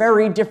found in a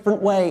very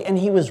different way. And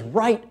he was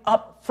right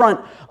up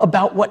front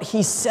about what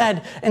he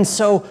said. And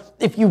so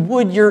if you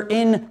would, you're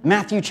in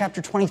Matthew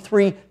chapter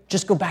 23,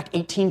 just go back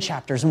 18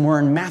 chapters, and we're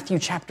in Matthew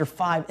chapter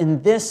 5.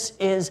 And this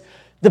is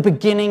the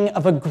beginning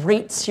of a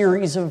great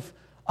series of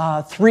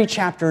 3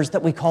 chapters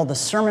that we call the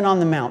Sermon on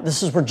the Mount.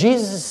 This is where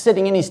Jesus is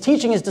sitting and he's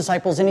teaching his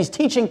disciples and he's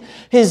teaching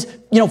his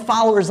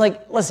followers,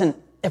 like, listen,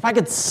 if I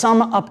could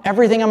sum up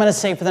everything I'm going to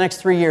say for the next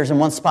 3 years in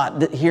one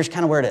spot, here's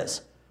kind of where it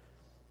is.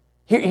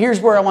 Here's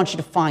where I want you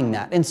to find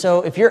that. And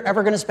so if you're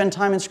ever going to spend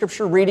time in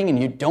Scripture reading and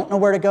you don't know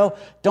where to go,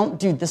 don't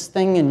do this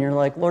thing and you're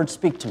like, Lord,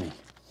 speak to me.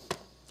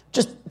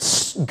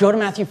 Just go to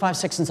Matthew 5,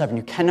 6, and 7.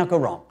 You cannot go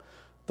wrong.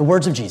 The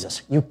words of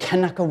Jesus. You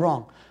cannot go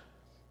wrong.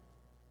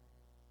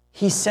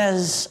 He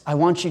says, I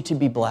want you to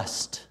be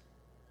blessed.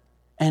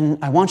 And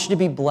I want you to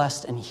be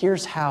blessed, and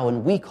here's how.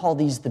 And we call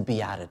these the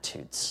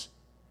Beatitudes.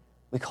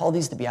 We call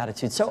these the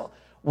Beatitudes. So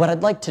what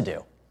I'd like to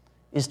do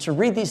is to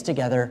read these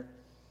together.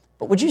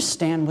 But would you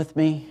stand with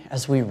me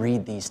as we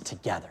read these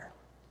together?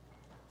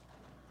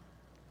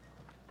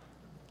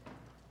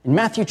 In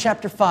Matthew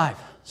chapter 5,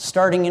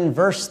 starting in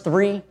verse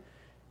 3,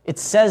 it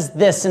says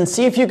this, and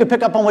see if you could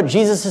pick up on what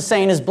Jesus is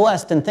saying is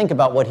blessed and think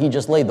about what he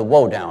just laid the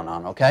woe down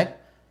on, okay?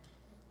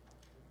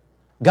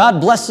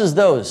 God blesses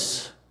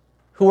those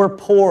who are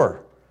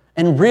poor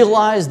and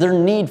realize their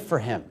need for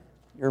him.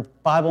 Your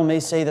Bible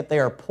may say that they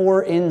are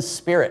poor in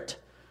spirit,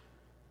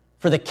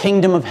 for the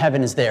kingdom of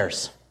heaven is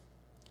theirs.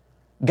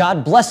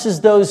 God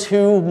blesses those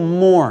who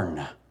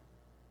mourn,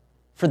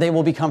 for they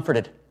will be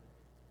comforted.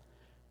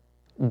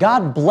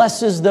 God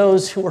blesses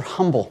those who are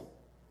humble,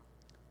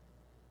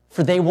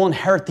 for they will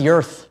inherit the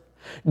earth.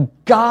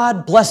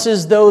 God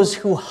blesses those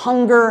who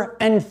hunger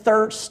and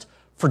thirst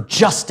for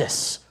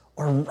justice,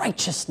 or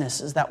righteousness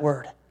is that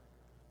word,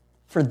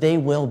 for they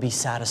will be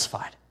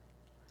satisfied.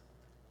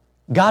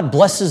 God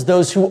blesses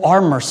those who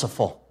are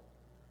merciful,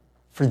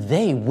 for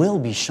they will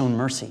be shown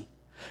mercy.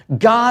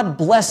 God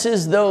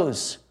blesses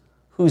those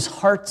whose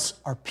hearts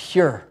are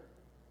pure,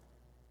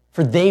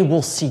 for they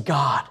will see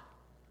God.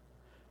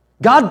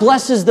 God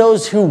blesses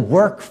those who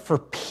work for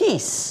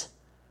peace,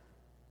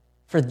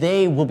 for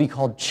they will be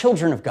called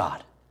children of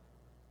God.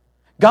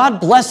 God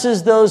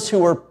blesses those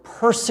who are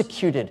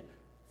persecuted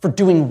for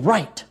doing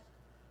right,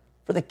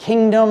 for the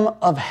kingdom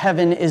of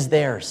heaven is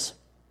theirs.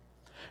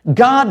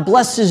 God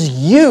blesses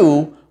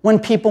you when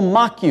people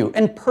mock you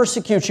and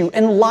persecute you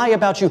and lie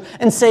about you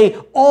and say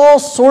all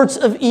sorts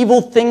of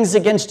evil things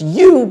against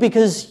you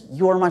because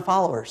you are my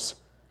followers.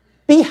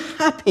 Be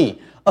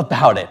happy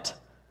about it.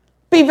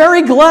 Be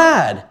very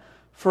glad,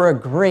 for a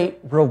great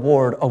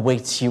reward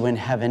awaits you in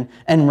heaven.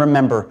 And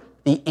remember,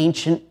 the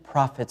ancient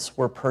prophets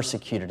were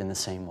persecuted in the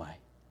same way.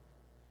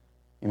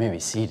 You may be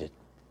seated.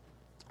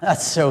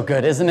 That's so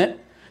good, isn't it?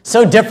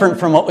 So different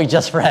from what we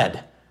just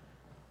read.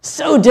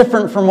 So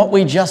different from what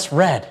we just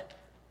read.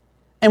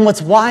 And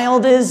what's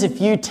wild is if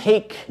you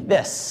take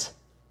this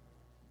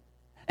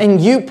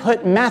and you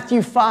put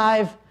Matthew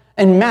 5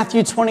 and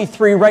Matthew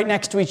 23 right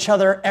next to each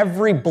other,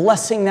 every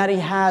blessing that he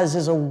has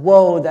is a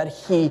woe that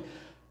he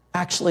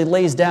actually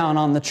lays down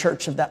on the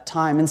church of that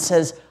time and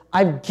says,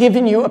 I've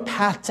given you a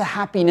path to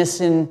happiness,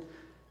 and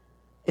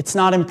it's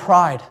not in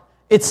pride.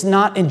 It's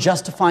not in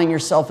justifying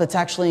yourself. It's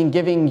actually in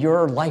giving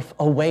your life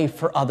away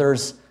for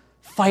others,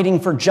 fighting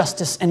for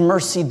justice and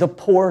mercy, the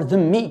poor, the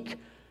meek.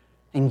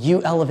 And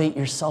you elevate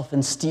yourself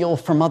and steal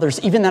from others.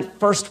 Even that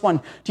first one,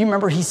 do you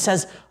remember he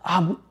says,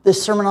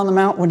 this Sermon on the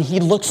Mount, when he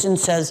looks and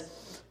says,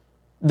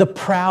 the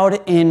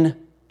proud in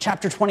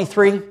chapter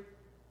 23,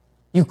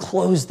 you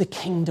close the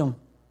kingdom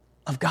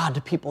of God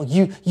to people.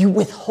 You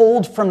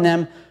withhold from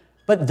them.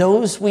 But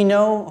those we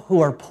know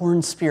who are poor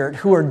in spirit,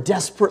 who are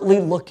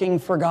desperately looking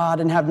for God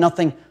and have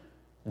nothing,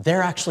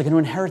 they're actually going to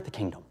inherit the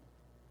kingdom.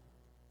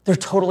 They're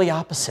totally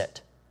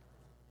opposite.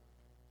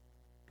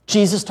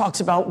 Jesus talks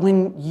about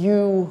when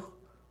you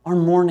are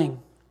mourning,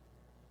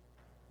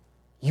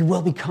 you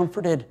will be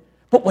comforted.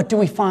 But what do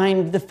we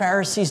find the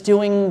Pharisees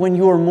doing when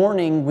you are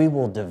mourning? We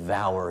will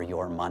devour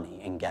your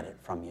money and get it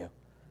from you.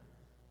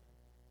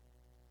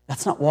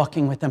 That's not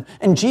walking with them.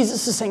 And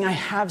Jesus is saying, I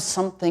have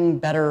something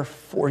better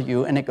for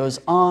you. And it goes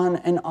on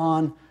and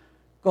on.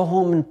 Go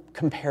home and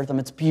compare them.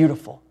 It's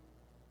beautiful.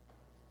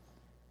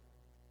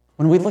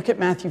 When we look at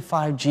Matthew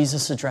 5,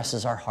 Jesus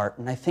addresses our heart.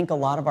 And I think a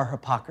lot of our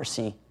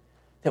hypocrisy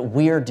that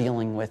we are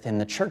dealing with in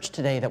the church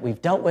today, that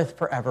we've dealt with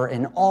forever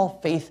in all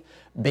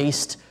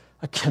faith-based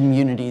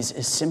communities,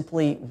 is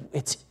simply,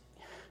 it's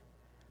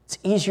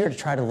easier to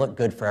try to look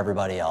good for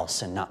everybody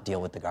else and not deal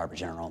with the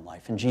garbage in our own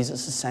life. And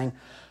Jesus is saying,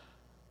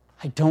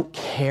 I don't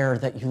care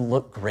that you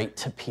look great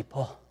to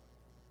people.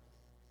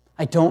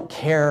 I don't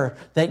care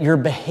that your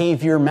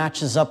behavior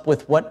matches up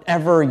with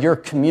whatever your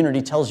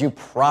community tells you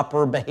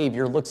proper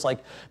behavior looks like,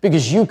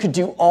 because you could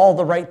do all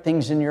the right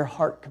things and your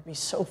heart could be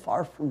so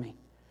far from me.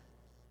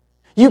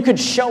 You could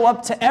show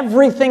up to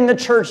everything the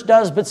church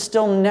does, but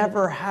still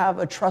never have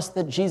a trust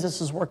that Jesus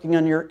is working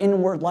on your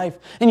inward life.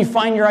 And you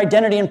find your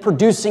identity in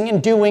producing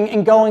and doing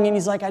and going. And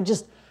he's like, I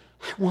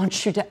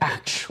want you to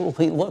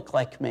actually look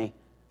like me.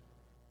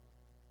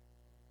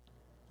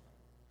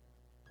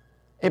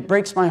 It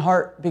breaks my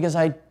heart because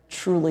I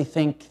truly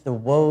think the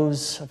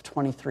woes of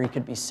 23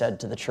 could be said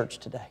to the church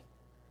today.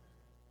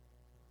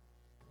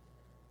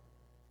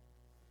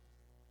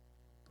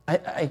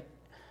 I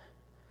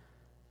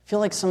feel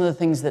like some of the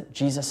things that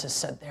Jesus has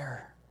said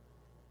there,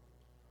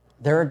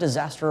 they're a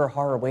disaster or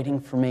horror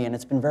waiting for me, and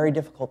it's been very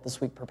difficult this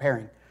week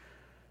preparing.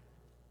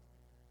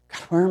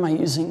 God, where am I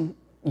using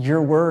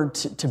your word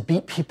to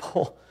beat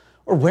people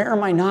Or where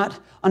am I not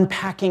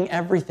unpacking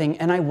everything?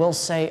 And I will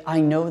say,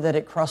 I know that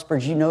at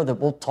Crossbridge, you know that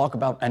we'll talk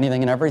about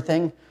anything and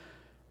everything.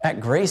 At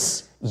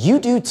Grace, you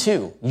do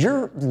too.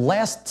 Your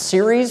last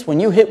series, when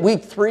you hit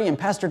week 3 and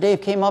Pastor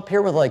Dave came up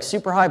here with like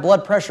super high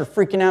blood pressure,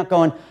 freaking out,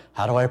 going,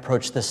 how do I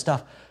approach this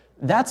stuff?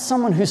 That's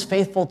someone who's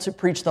faithful to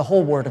preach the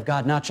whole Word of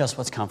God, not just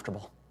what's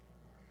comfortable.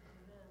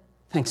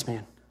 Thanks,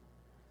 man.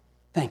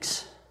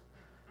 Thanks.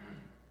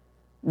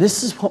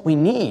 This is what we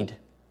need.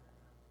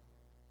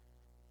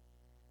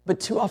 But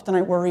too often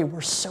I worry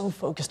we're so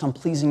focused on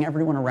pleasing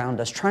everyone around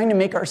us, trying to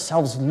make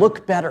ourselves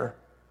look better,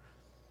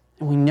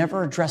 and we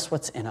never address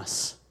what's in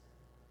us.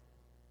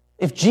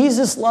 If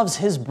Jesus loves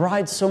his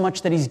bride so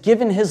much that he's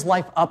given his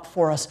life up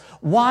for us,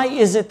 why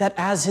is it that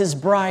as his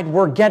bride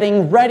we're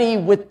getting ready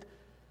with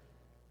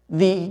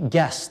the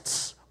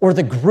guests or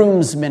the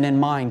groomsmen in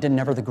mind and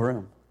never the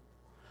groom?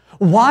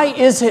 Why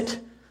is it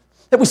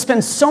that we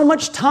spend so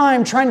much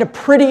time trying to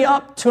pretty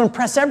up to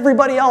impress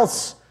everybody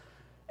else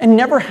and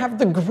never have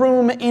the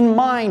groom in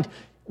mind?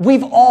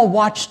 We've all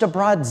watched a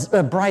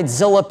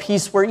Bridezilla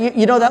piece where,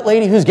 you know that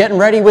lady who's getting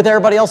ready with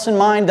everybody else in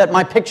mind, that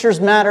my pictures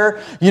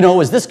matter,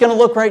 is this going to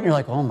look right? And you're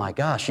like, oh my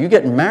gosh, you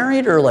getting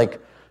married? Or like,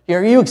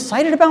 are you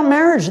excited about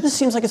marriage? This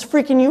seems like it's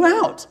freaking you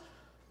out.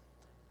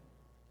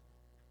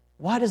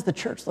 Why does the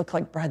church look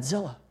like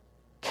Bridezilla?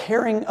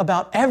 Caring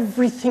about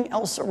everything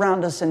else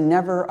around us and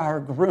never our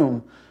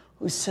groom,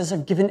 who says,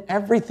 I've given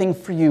everything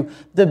for you.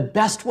 The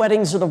best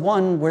weddings are the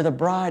one where the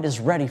bride is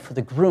ready for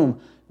the groom,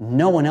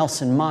 no one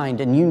else in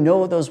mind. And you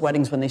know those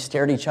weddings when they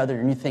stare at each other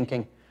and you're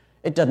thinking,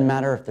 it doesn't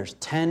matter if there's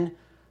 10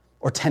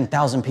 or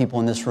 10,000 people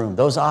in this room.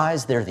 Those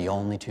eyes, they're the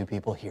only 2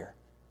 people here.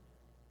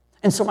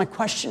 And so my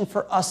question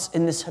for us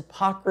in this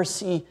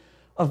hypocrisy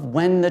of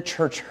when the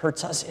church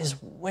hurts us is,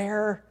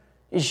 where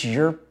is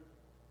your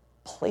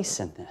place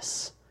in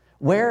this?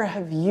 Where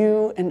have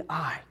you and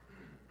I,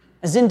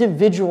 as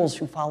individuals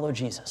who follow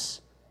Jesus,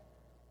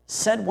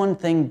 said one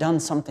thing, done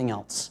something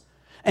else?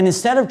 And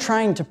instead of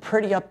trying to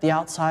pretty up the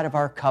outside of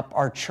our cup,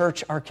 our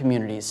church, our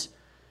communities,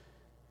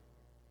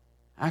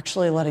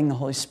 actually letting the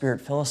Holy Spirit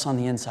fill us on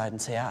the inside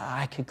and say,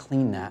 I could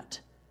clean that,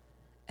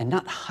 and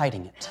not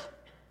hiding it.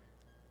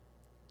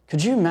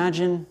 Could you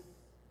imagine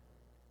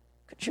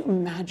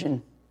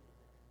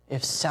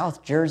if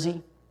South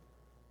Jersey,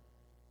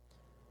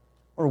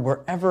 or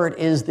wherever it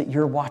is that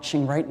you're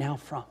watching right now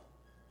from,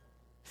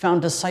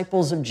 found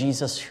disciples of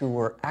Jesus who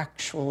were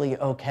actually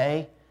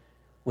okay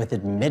with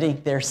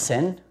admitting their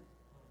sin,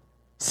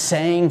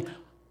 saying,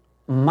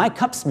 my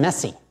cup's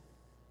messy.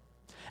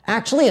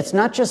 Actually, it's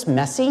not just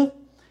messy.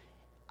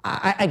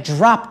 I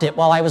dropped it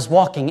while I was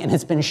walking, and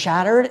it's been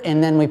shattered,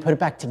 and then we put it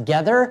back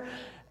together,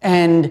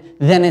 and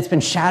then it's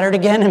been shattered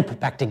again and put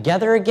back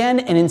together again,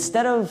 and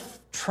instead of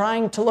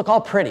trying to look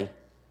all pretty,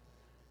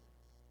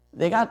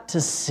 they got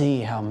to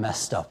see how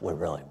messed up we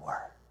really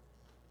were.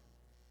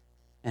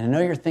 And I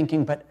know you're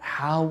thinking, but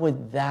how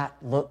would that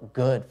look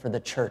good for the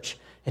church?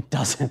 It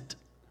doesn't.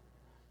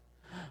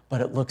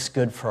 But it looks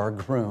good for our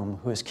groom,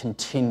 who has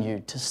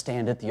continued to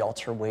stand at the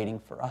altar waiting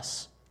for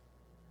us,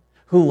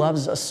 who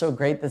loves us so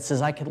great that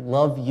says, I can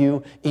love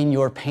you in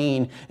your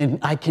pain, and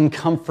I can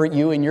comfort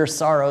you in your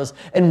sorrows.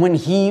 And when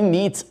he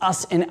meets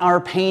us in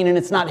our pain, and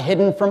it's not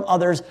hidden from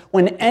others,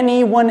 when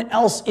anyone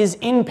else is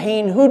in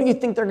pain, who do you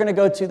think they're going to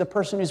go to? The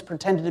person who's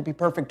pretended to be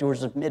perfect, who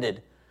has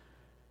admitted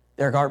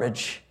their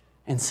garbage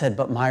and said,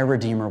 but my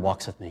Redeemer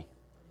walks with me.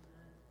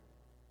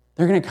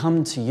 They're going to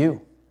come to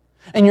you.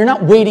 And you're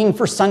not waiting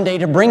for Sunday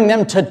to bring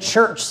them to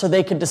church so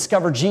they could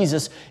discover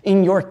Jesus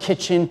in your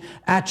kitchen,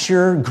 at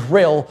your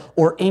grill,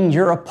 or in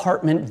your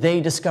apartment. They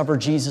discover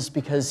Jesus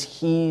because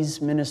he's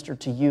ministered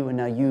to you, and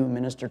now you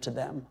minister to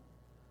them.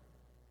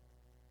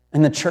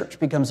 And the church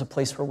becomes a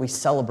place where we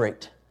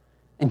celebrate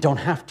and don't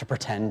have to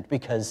pretend,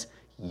 because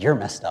you're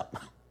messed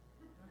up.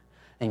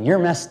 And you're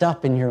messed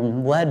up, and you're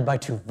led by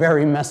 2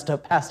 very messed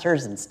up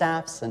pastors and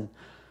staffs, and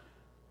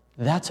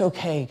that's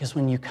okay, because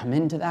when you come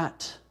into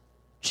that,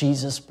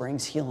 Jesus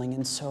brings healing.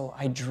 And so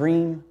I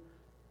dream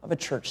of a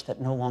church that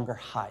no longer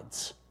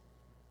hides,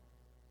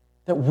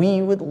 that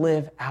we would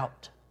live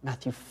out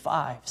Matthew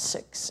 5,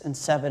 6, and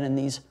 7 in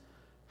these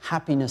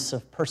happiness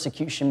of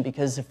persecution,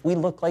 because if we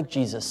look like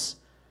Jesus,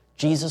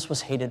 Jesus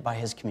was hated by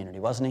his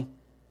community, wasn't he?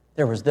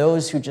 There was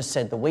those who just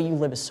said, the way you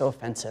live is so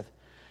offensive.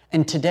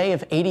 And today,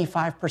 if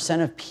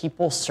 85% of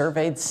people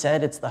surveyed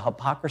said it's the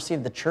hypocrisy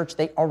of the church,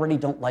 they already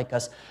don't like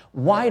us.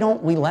 Why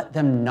don't we let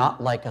them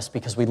not like us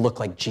because we look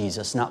like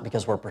Jesus, not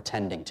because we're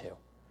pretending to?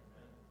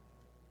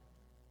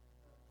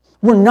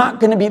 We're not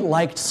going to be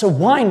liked, so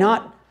why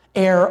not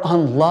err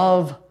on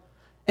love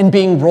and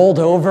being rolled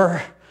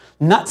over,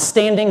 not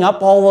standing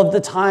up all of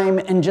the time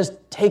and just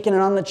taking it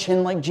on the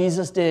chin like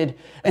Jesus did?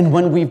 And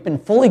when we've been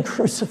fully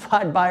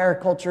crucified by our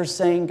culture,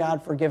 saying,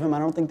 God, forgive them, I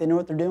don't think they know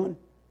what they're doing.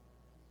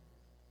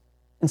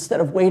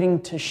 Instead of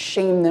waiting to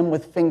shame them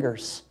with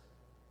fingers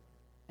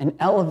and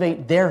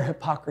elevate their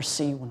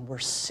hypocrisy when we're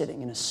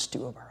sitting in a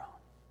stew of our own.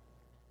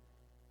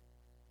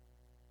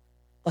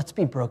 Let's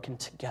be broken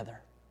together.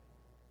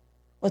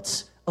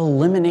 Let's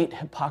eliminate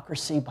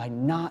hypocrisy by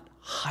not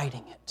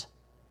hiding it.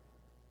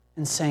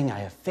 and saying, I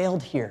have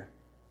failed here,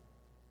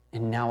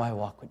 and now I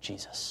walk with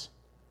Jesus.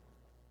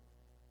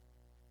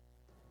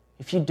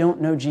 If you don't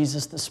know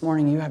Jesus this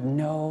morning, you have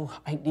no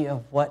idea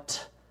of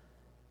what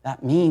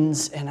that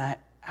means, and I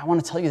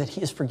want to tell you that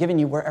he has forgiven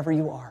you wherever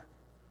you are.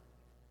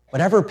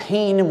 Whatever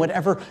pain and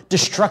whatever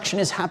destruction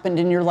has happened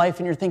in your life,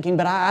 and you're thinking,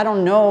 but I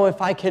don't know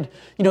if I could,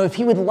 if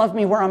he would love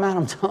me where I'm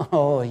at.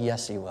 Oh,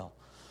 yes, he will.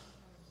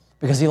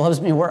 Because he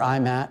loves me where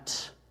I'm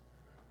at.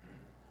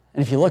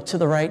 And if you look to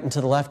the right and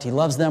to the left, he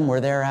loves them where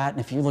they're at. And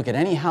if you look at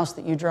any house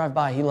that you drive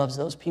by, he loves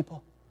those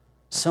people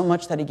so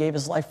much that he gave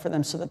his life for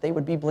them so that they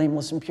would be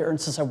blameless and pure, and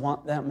says, I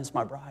want them as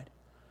my bride.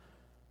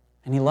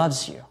 And he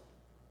loves you.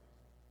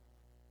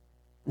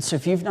 And so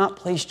if you've not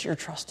placed your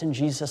trust in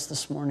Jesus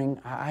this morning,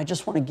 I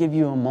just want to give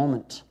you a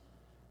moment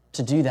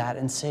to do that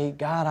and say,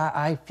 God,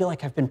 I feel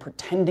like I've been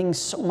pretending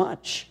so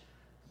much,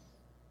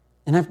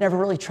 and I've never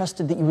really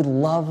trusted that you would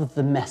love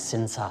the mess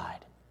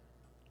inside.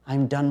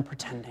 I'm done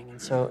pretending.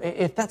 And so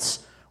if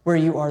that's where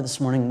you are this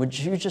morning, would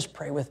you just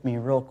pray with me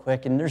real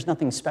quick? And there's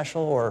nothing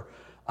special or,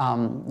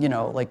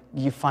 like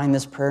you find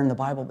this prayer in the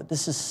Bible, but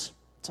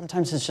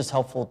sometimes it's just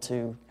helpful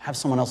to have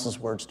someone else's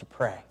words to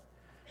pray.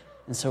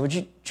 And so would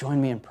you join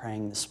me in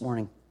praying this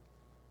morning?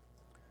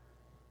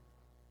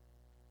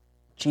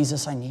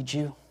 Jesus, I need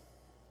you.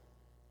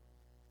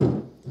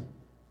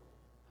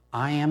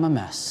 I am a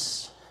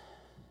mess,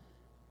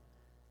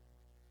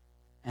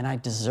 and I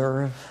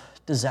deserve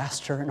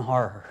disaster and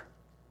horror.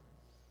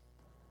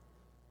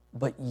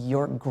 But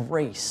your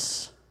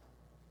grace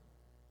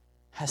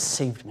has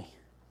saved me.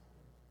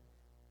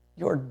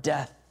 Your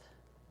death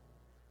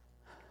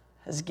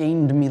has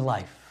gained me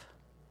life.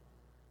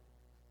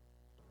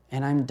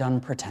 And I'm done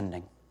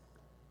pretending.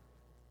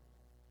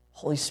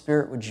 Holy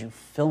Spirit, would you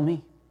fill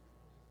me?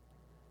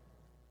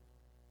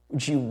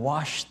 Would you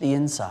wash the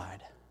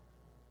inside?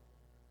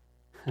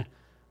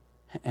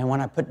 And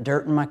when I put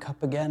dirt in my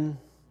cup again,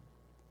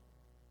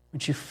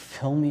 would you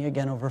fill me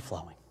again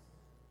overflowing?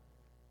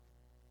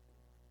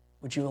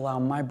 Would you allow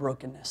my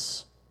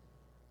brokenness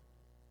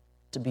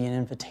to be an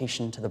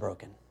invitation to the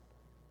broken,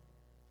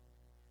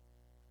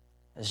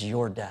 as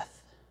your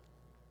death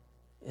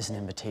is an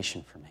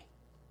invitation for me?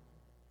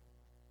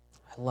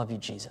 I love you,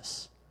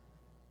 Jesus,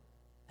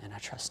 and I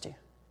trust you.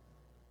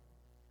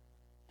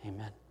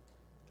 Amen.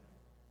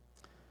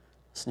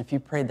 Listen, if you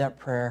prayed that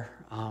prayer,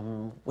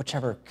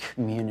 whichever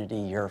community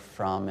you're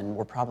from, and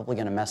we're probably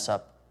going to mess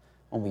up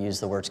when we use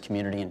the words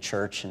community and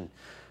church, and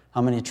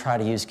I'm going to try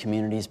to use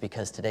communities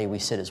because today we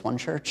sit as one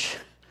church,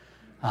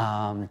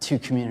 2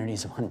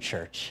 communities, 1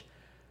 church.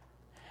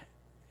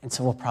 And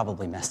so we'll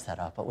probably mess that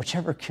up. But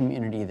whichever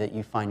community that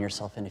you find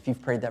yourself in, if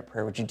you've prayed that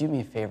prayer, would you do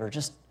me a favor?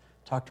 Just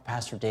talk to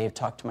Pastor Dave,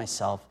 talk to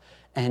myself.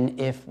 And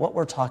if what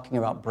we're talking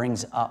about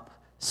brings up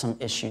some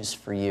issues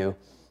for you,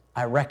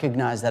 I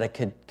recognize that it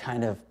could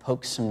kind of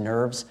poke some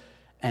nerves.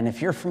 And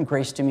if you're from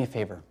Grace, do me a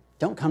favor.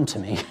 Don't come to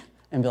me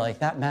and be like,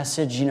 that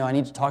message, I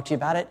need to talk to you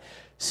about it,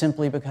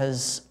 simply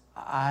because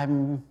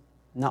I'm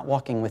not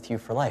walking with you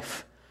for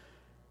life.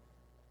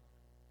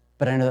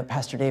 But I know that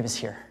Pastor Dave is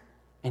here,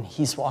 and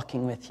he's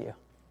walking with you.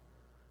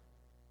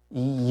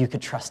 You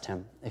could trust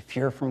him. If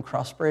you're from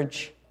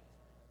Crossbridge,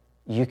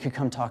 you could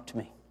come talk to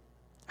me.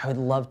 I would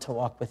love to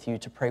walk with you,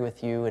 to pray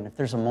with you. And if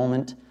there's a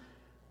moment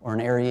or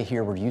an area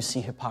here where you see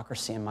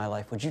hypocrisy in my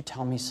life, would you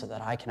tell me so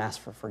that I can ask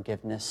for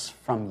forgiveness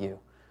from you?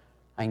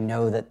 I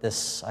know that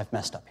I've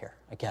messed up here.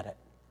 I get it.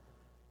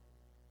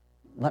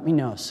 Let me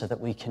know so that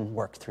we can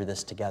work through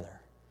this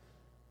together.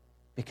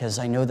 Because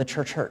I know the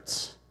church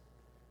hurts,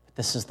 but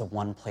this is the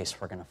one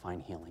place we're going to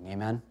find healing.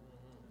 Amen?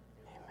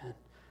 Amen.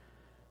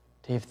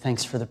 Dave,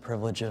 thanks for the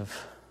privilege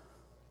of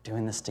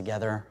doing this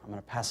together. I'm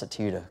going to pass it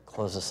to you to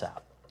close us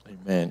out.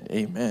 Amen.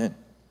 Amen.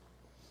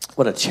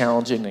 What a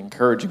challenging,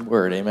 encouraging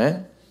word.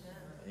 Amen.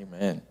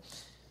 Amen.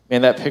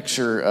 Man, that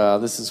picture,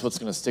 this is what's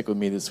going to stick with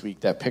me this week,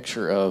 that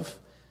picture of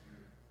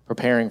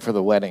preparing for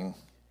the wedding,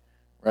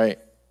 right?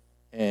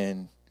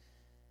 And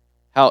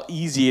how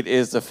easy it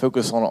is to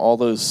focus on all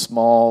those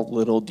small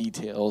little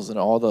details and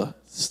all the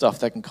stuff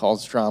that can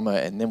cause drama,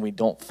 and then we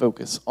don't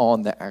focus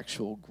on the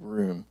actual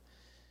groom.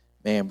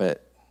 Man,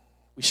 but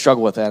we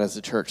struggle with that as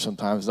a church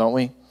sometimes, don't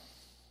we?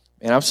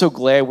 And I'm so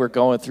glad we're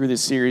going through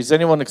this series.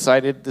 Anyone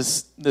excited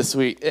this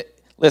week?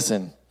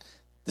 Listen,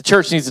 the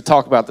church needs to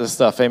talk about this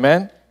stuff,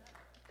 amen?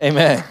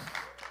 Amen.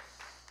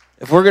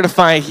 If we're going to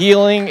find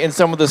healing in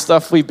some of the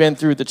stuff we've been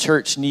through, the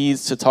church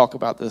needs to talk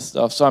about this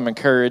stuff. So I'm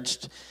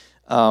encouraged.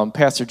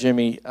 Pastor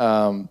Jimmy,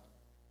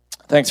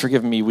 thanks for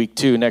giving me week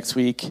 2 next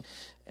week.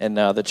 And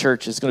the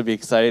church is going to be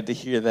excited to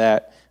hear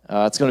that.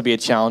 It's going to be a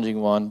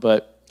challenging one,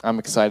 but I'm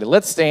excited.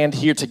 Let's stand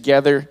here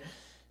together,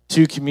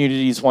 2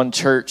 communities, 1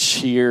 church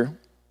here.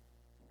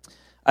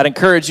 I'd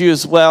encourage you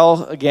as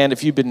well, again,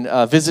 if you've been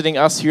visiting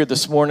us here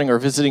this morning or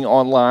visiting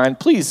online,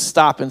 please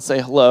stop and say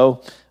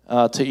hello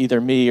to either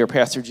me or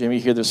Pastor Jimmy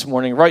here this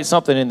morning. Write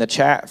something in the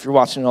chat if you're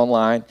watching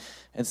online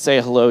and say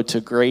hello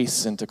to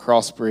Grace and to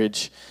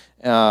Crossbridge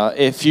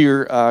If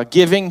you're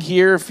giving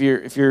here, if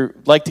you're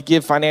like to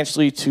give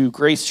financially to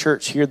Grace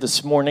Church here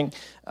this morning,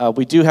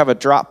 we do have a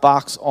drop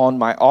box on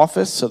my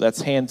office, so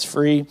that's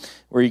hands-free,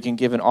 where you can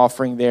give an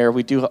offering there.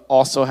 We do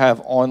also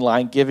have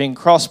online giving.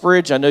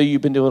 Crossbridge, I know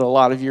you've been doing a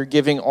lot of your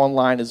giving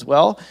online as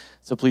well,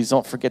 so please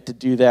don't forget to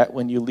do that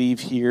when you leave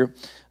here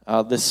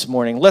this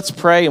morning. Let's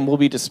pray, and we'll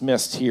be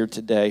dismissed here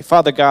today.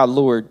 Father God,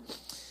 Lord,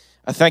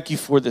 I thank you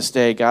for this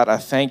day. God, I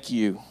thank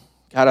you.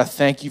 God, I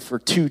thank you for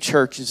two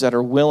churches that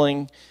are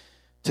willing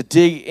to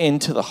dig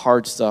into the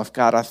hard stuff.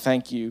 God, I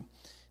thank you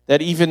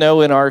that even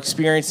though in our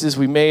experiences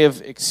we may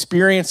have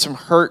experienced some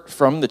hurt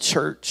from the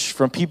church,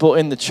 from people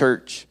in the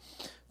church,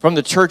 from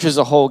the church as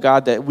a whole,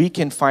 God, that we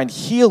can find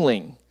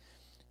healing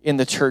in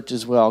the church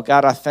as well.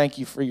 God, I thank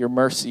you for your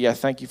mercy. I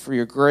thank you for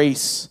your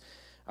grace.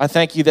 I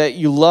thank you that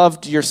you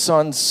loved your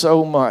son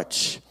so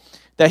much,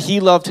 that he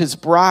loved his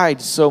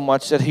bride so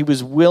much that he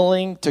was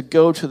willing to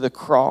go to the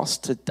cross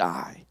to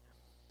die.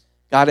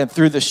 God, and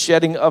through the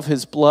shedding of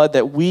his blood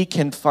that we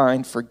can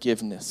find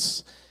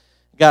forgiveness.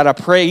 God, I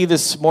pray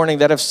this morning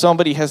that if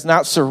somebody has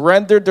not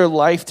surrendered their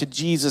life to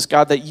Jesus,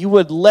 God, that you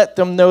would let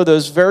them know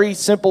those very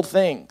simple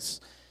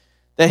things,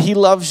 that he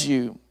loves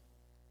you,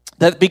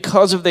 that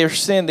because of their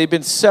sin, they've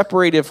been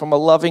separated from a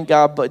loving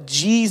God, but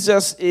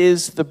Jesus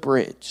is the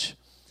bridge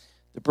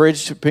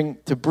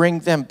to bring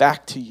them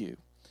back to you.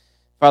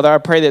 Father, I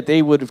pray that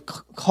they would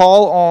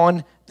call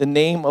on the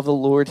name of the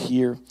Lord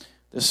here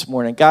this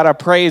morning. God, I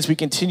pray as we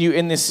continue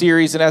in this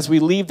series and as we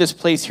leave this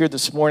place here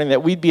this morning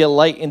that we'd be a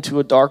light into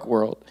a dark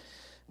world.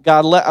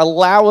 God,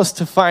 allow us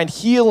to find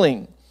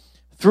healing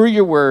through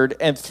your word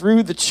and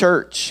through the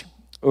church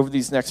over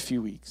these next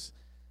few weeks.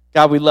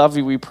 God, we love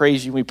you. We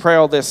praise you. We pray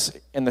all this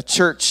in the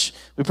church.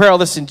 We pray all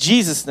this in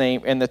Jesus'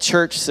 name, and the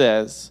church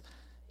says,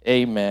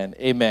 amen.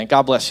 Amen.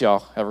 God bless y'all.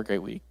 Have a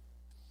great week.